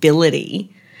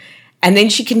sensibility. And then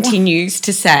she continues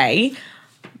to say,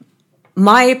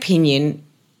 my opinion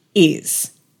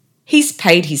is he's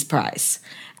paid his price.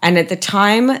 And at the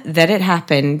time that it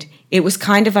happened, it was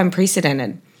kind of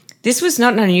unprecedented. This was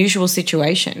not an unusual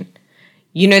situation.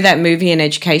 You know that movie An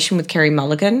Education with Kerry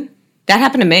Mulligan? That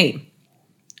happened to me.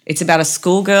 It's about a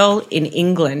schoolgirl in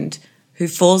England who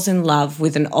falls in love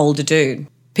with an older dude,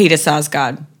 Peter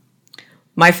Sarsgaard.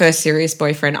 My first serious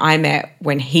boyfriend I met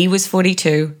when he was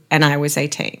 42 and I was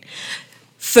 18.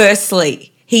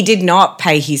 Firstly, he did not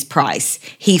pay his price.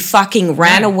 He fucking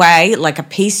ran away like a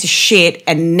piece of shit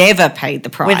and never paid the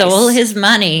price. With all his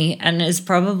money and is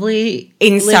probably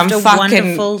In lived some a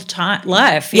fucking- wonderful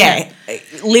life. Yeah,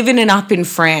 living it up in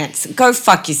France. Go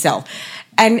fuck yourself.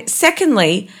 And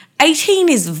secondly, 18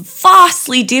 is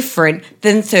vastly different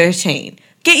than 13.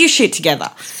 Get your shit together.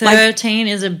 13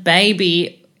 is a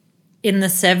baby in the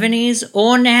 70s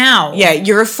or now. Yeah,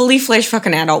 you're a fully fledged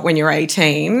fucking adult when you're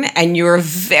 18 and you're a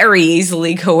very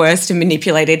easily coerced and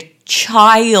manipulated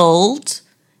child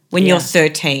when you're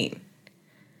 13.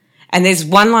 And there's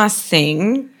one last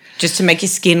thing, just to make your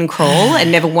skin crawl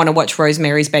and never want to watch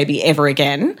Rosemary's Baby ever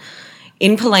again.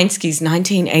 In Polanski's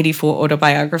 1984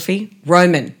 autobiography,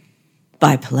 Roman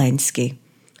by Polanski.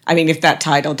 I mean, if that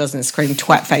title doesn't scream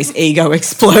twat face ego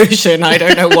explosion, I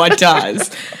don't know what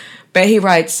does. But he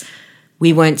writes,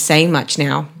 we weren't saying much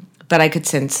now, but I could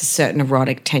sense a certain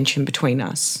erotic tension between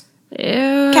us. Ew.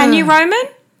 Can you, Roman?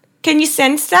 Can you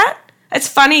sense that? It's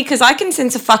funny because I can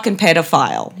sense a fucking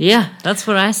pedophile. Yeah, that's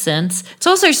what I sense. It's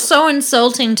also so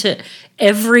insulting to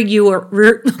every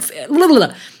European.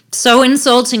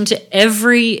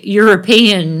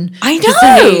 I to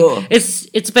know. say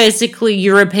it's basically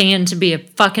European to be a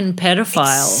fucking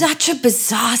pedophile. Such a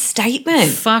bizarre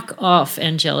statement. Fuck off,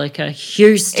 Angelica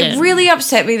Houston. It really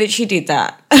upset me that she did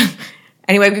that.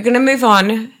 Anyway, we're going to move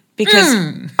on because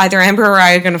either Amber or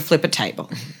I are going to flip a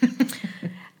table.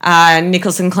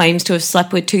 Nicholson claims to have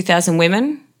slept with 2,000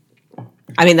 women.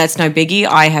 I mean, that's no biggie.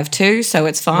 I have too, so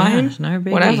it's fine. Yeah, no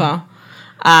biggie. Whatever.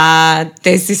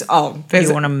 There's this, there's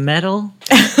You want a medal?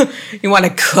 you want a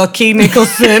cookie,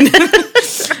 Nicholson?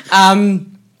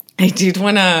 I did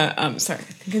want to, sorry, I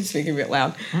think I'm speaking a bit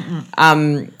loud.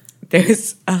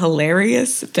 There's a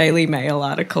hilarious Daily Mail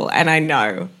article, and I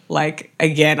know, like,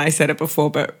 again, I said it before,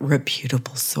 but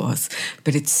reputable source,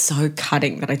 but it's so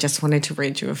cutting that I just wanted to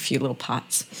read you a few little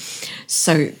parts.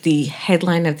 So the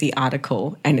headline of the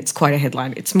article, and it's quite a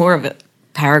headline, it's more of a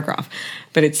paragraph,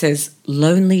 but it says,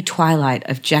 Lonely Twilight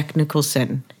of Jack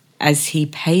Nicholson as he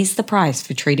pays the price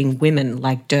for treating women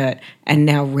like dirt and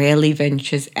now rarely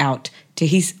ventures out to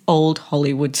his old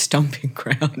Hollywood stomping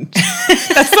ground.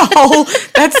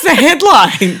 That's the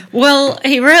headline. Well,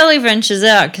 he rarely ventures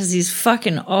out because he's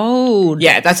fucking old.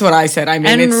 Yeah, that's what I said. I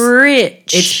mean, and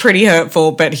rich. It's pretty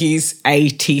hurtful, but he's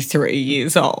 83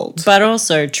 years old. But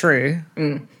also true.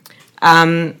 In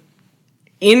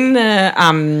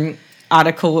the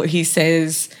article, he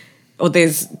says, or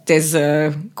there's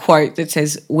a quote that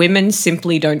says, women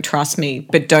simply don't trust me,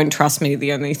 but don't trust me,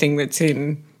 the only thing that's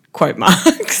in quote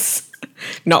marks,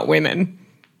 not women.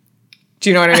 Do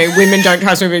you know what I mean? Women don't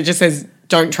trust me, but it just says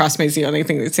don't trust me is the only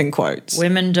thing that's in quotes.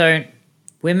 Women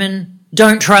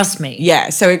don't trust me. Yeah,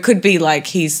 so it could be like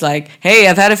he's like, hey,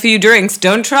 I've had a few drinks,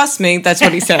 don't trust me. That's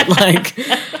what he said.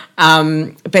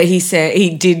 But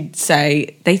he did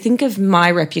say, they think of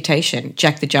my reputation,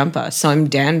 Jack the Jumper, so I'm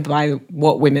damned by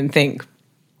what women think.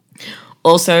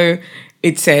 Also,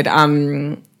 it said,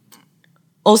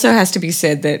 also has to be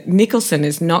said that Nicholson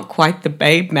is not quite the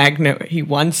babe magnet he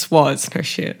once was. No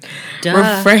shit. Duh.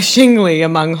 Refreshingly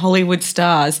among Hollywood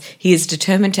stars, he is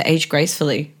determined to age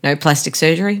gracefully. No plastic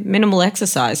surgery, minimal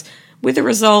exercise, with the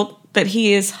result that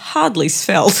he is hardly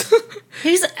svelte.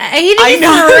 He's 83.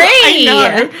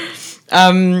 I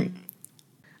know.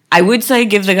 I would say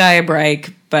give the guy a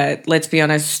break, but let's be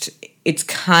honest, it's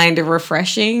kind of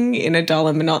refreshing in a dull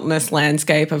and monotonous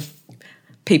landscape of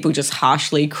people just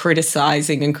harshly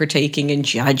criticizing and critiquing and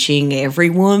judging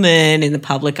every woman in the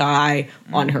public eye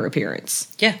on her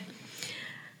appearance. Yeah.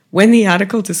 When the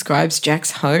article describes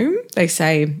Jack's home, they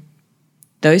say,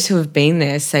 those who have been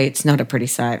there say it's not a pretty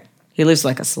sight. He lives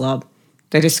like a slob.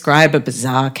 They describe a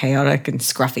bizarre, chaotic and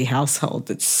scruffy household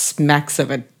that smacks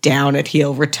of a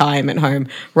down-at-heel retirement home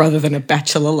rather than a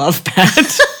bachelor love pad,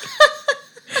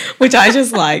 which I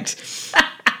just liked.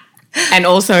 And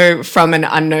also from an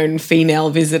unknown female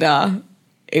visitor,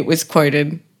 it was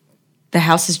quoted, the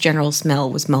house's general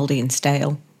smell was mouldy and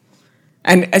stale.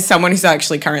 And as someone who's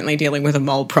actually currently dealing with a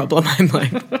mold problem, I'm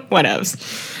like, what else?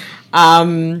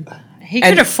 He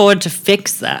could afford to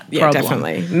fix that problem. Yeah,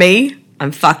 definitely. Me,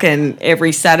 I'm fucking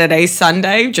every Saturday,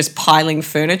 Sunday, just piling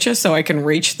furniture so I can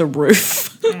reach the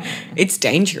roof. It's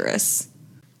dangerous.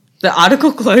 The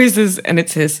article closes and it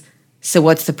says, so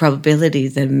what's the probability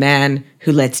that a man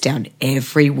who lets down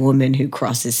every woman who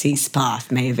crosses his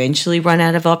path may eventually run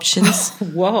out of options?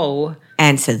 Whoa.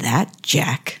 Answer that,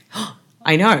 Jack.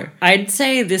 I know. I'd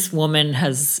say this woman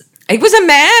has... It was a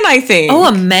man, I think. Oh,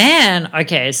 a man.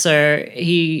 Okay, so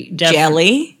he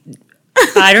definitely... Jelly?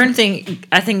 I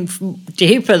think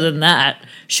deeper than that.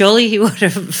 Surely he would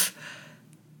have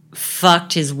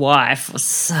fucked his wife or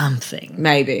something.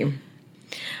 Maybe.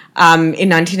 In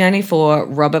 1994,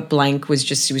 Robert Blank was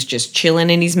just chilling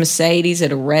in his Mercedes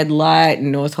at a red light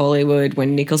in North Hollywood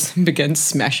when Nicholson began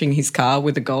smashing his car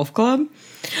with a golf club.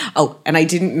 Oh, and I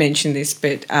didn't mention this,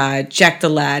 but Jack the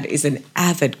Lad is an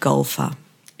avid golfer.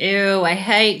 Ew, I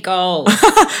hate golf.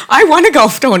 I won a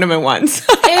golf tournament once.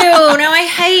 Ew, no, I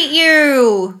hate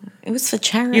you. It was for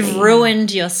charity. You've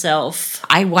ruined yourself.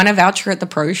 I won a voucher at the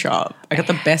pro shop. I got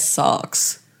the best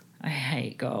socks. I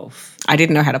hate golf. I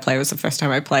didn't know how to play. It was the first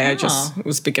time I played. It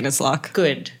was beginner's luck.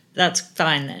 Good. That's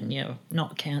fine then. You're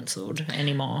not cancelled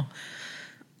anymore.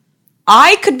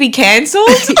 I could be cancelled?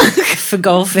 For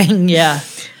golfing, yeah.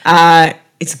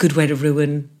 It's a good way to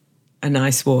ruin a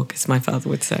nice walk, as my father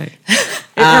would say.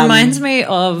 It reminds me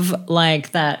of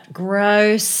like that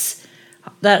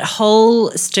whole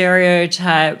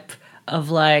stereotype of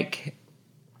like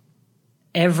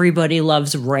everybody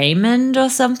loves Raymond or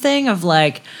something of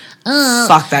like,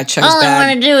 fuck, that show's all bad. I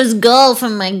want to do is golf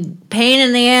and my pain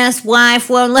in the ass wife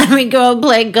won't let me go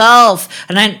play golf.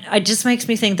 And it just makes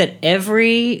me think that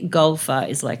every golfer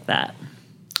is like that.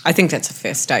 I think that's a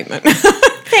fair statement.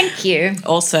 Thank you.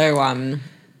 Also,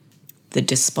 the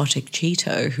despotic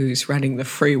Cheeto who's running the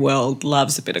free world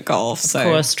loves a bit of golf. Of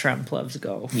course Trump loves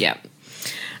golf. Yeah.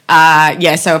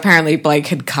 So apparently Blake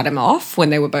had cut him off when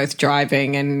they were both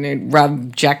driving and it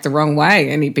rubbed Jack the wrong way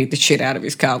and he beat the shit out of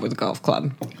his car with a golf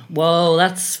club. Whoa,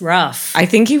 that's rough. I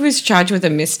think he was charged with a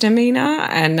misdemeanor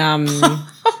and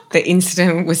the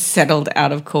incident was settled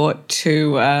out of court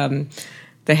to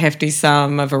the hefty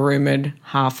sum of a rumoured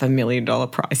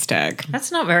 $500,000 price tag.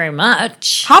 That's not very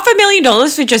much.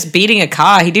 $500,000 for just beating a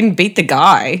car. He didn't beat the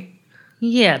guy.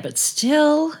 Yeah, but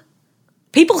still...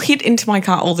 People hit into my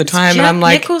car all the time, Jack and I'm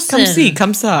like, Nicholson. come see,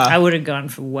 come sir. I would have gone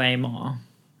for way more.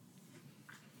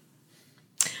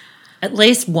 At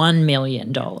least $1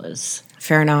 million.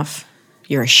 Fair enough.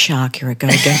 You're a shark. You're a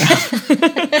go-getter.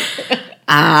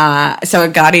 So a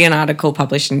Guardian article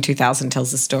published in 2000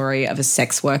 tells the story of a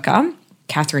sex worker,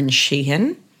 Catherine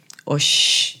Sheehan, or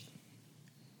Shin?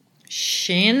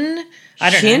 I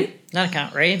don't know. I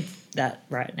can't read that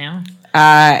right now.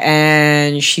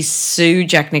 And she sued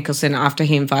Jack Nicholson after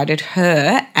he invited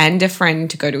her and a friend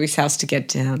to go to his house to get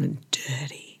down and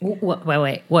dirty.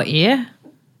 Wait. What year?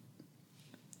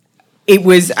 It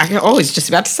was, I was just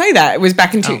about to say that. It was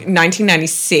back in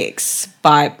 1996,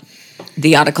 but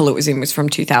the article it was in was from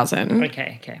 2000.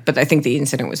 Okay. But I think the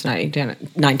incident was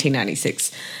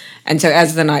 1996. And so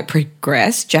as the night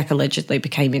progressed, Jack allegedly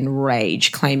became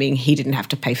enraged, claiming he didn't have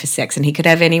to pay for sex and he could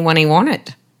have anyone he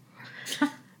wanted.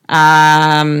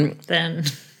 Then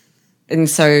And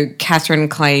so Catherine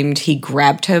claimed he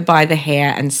grabbed her by the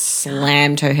hair and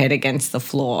slammed her head against the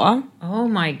floor. Oh,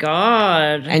 my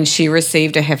God. And she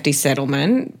received a hefty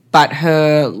settlement, but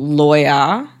her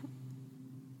lawyer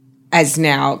has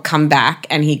now come back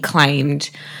and he claimed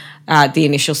the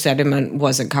initial settlement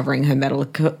wasn't covering her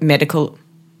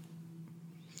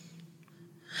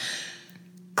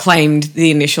claimed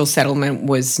the initial settlement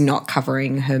was not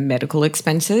covering her medical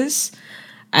expenses.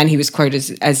 And he was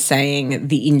quoted as saying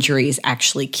the injury is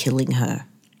actually killing her.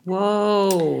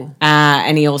 Whoa.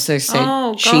 And he also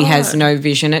said she has God. no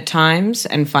vision at times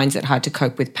and finds it hard to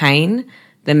cope with pain.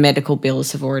 The medical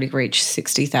bills have already reached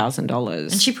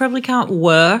 $60,000. And she probably can't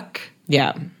work.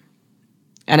 Yeah.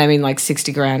 And I mean, like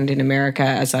 $60,000 in America,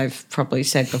 as I've probably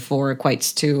said before,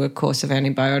 equates to a course of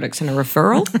antibiotics and a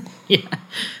referral. Yeah.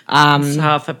 It's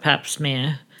half a pap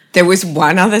smear. There was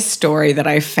one other story that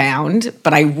I found,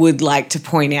 but I would like to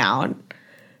point out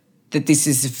that this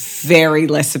is very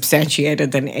less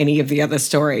substantiated than any of the other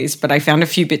stories. But I found a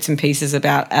few bits and pieces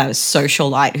about a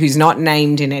socialite who's not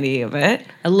named in any of it.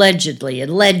 Allegedly.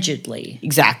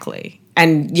 Exactly.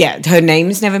 And yeah, her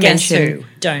name's never Guess mentioned. who?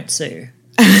 Don't sue.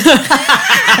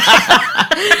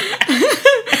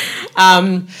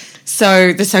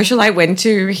 So the socialite went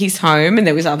to his home and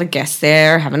there was other guests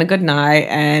there having a good night,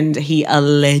 and he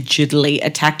allegedly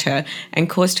attacked her and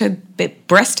caused her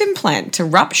breast implant to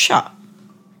rupture.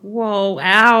 Whoa,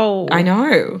 ow. I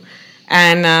know.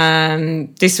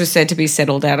 And this was said to be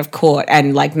settled out of court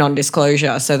and like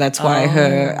non-disclosure, so that's why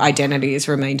her identity has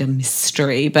remained a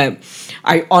mystery. But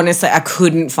I honestly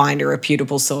couldn't find a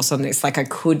reputable source on this. Like I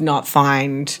could not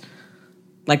find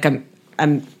like a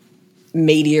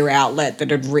media outlet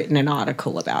that had written an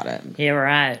article about it. Yeah,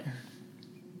 right.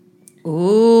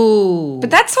 Ooh. But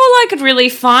that's all I could really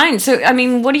find. So, I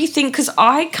mean, what do you think? Because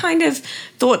I kind of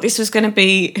thought this was going to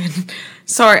be,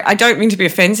 sorry, I don't mean to be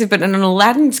offensive, but an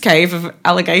Aladdin's cave of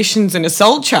allegations and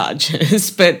assault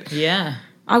charges. But Yeah.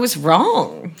 I was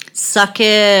wrong. Suck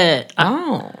it.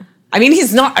 Oh. I mean,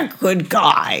 he's not a good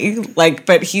guy, like,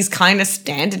 but he's kind of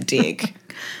standard dick.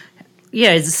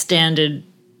 Yeah, he's a standard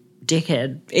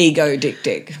dickhead. Ego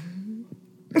dick.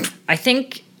 I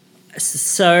think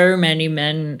so many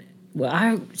men, well,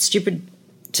 I'm stupid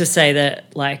to say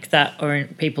that like that, or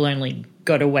people only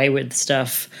got away with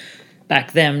stuff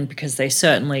back then, because they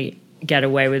certainly get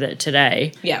away with it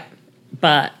today. Yeah.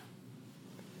 But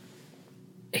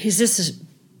he's just a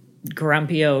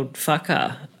grumpy old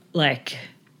fucker. Like,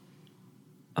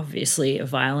 obviously a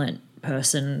violent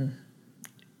person.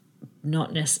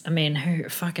 Not I mean, who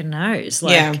fucking knows?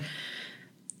 Like, yeah.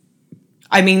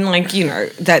 I mean, like, you know,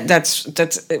 that's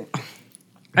the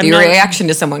reaction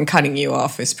to someone cutting you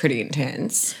off is pretty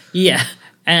intense. Yeah.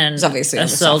 And It's obviously other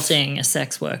stuff. assaulting a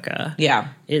sex worker Yeah.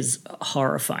 is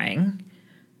horrifying.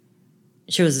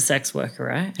 She was a sex worker,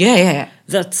 right? Yeah.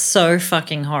 That's so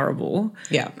fucking horrible.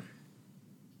 Yeah.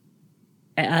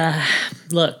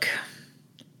 Look,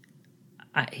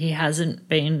 he hasn't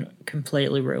been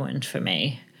completely ruined for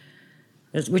me,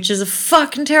 which is a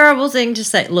fucking terrible thing to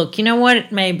say. Look, you know what?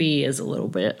 It maybe is a little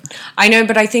bit. I know,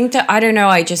 but I think that, I don't know,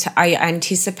 I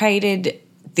anticipated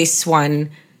this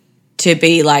one to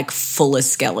be like full of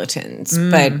skeletons,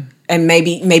 and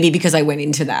maybe because I went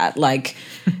into that, like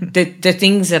the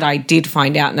things that I did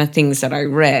find out and the things that I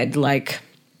read, like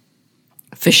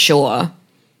for sure,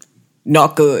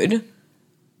 not good.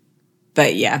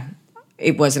 But yeah,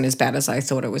 it wasn't as bad as I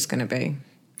thought it was going to be.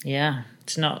 Yeah,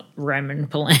 it's not Roman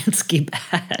Polanski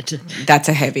bad. That's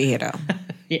a heavy hitter.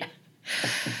 Yeah.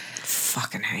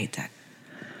 Fucking hate that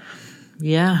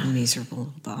Yeah.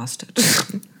 miserable bastard.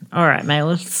 All right, mate,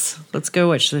 let's go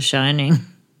watch The Shining.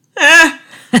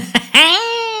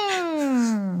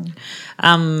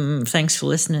 Thanks for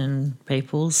listening,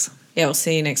 peoples. Yeah, we'll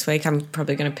see you next week. I'm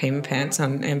probably going to pee my pants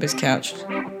on Amber's couch.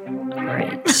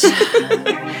 Great.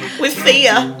 With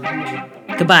Thea.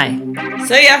 Goodbye.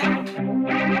 See ya.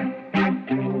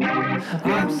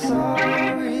 I'm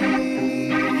sorry,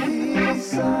 he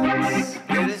sucks.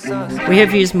 Really sucks. We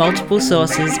have used multiple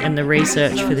sources in the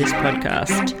research for this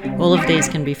podcast. All of these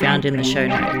can be found in the show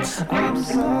notes. I'm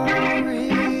sorry.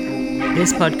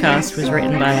 This podcast was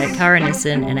written by Cara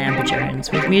Nissen and Amber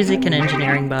Jones, with music and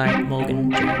engineering by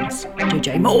Morgan Jones.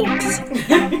 DJ Morgs.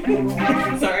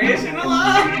 Sorry, I shouldn't have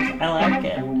laughed. I like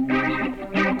it.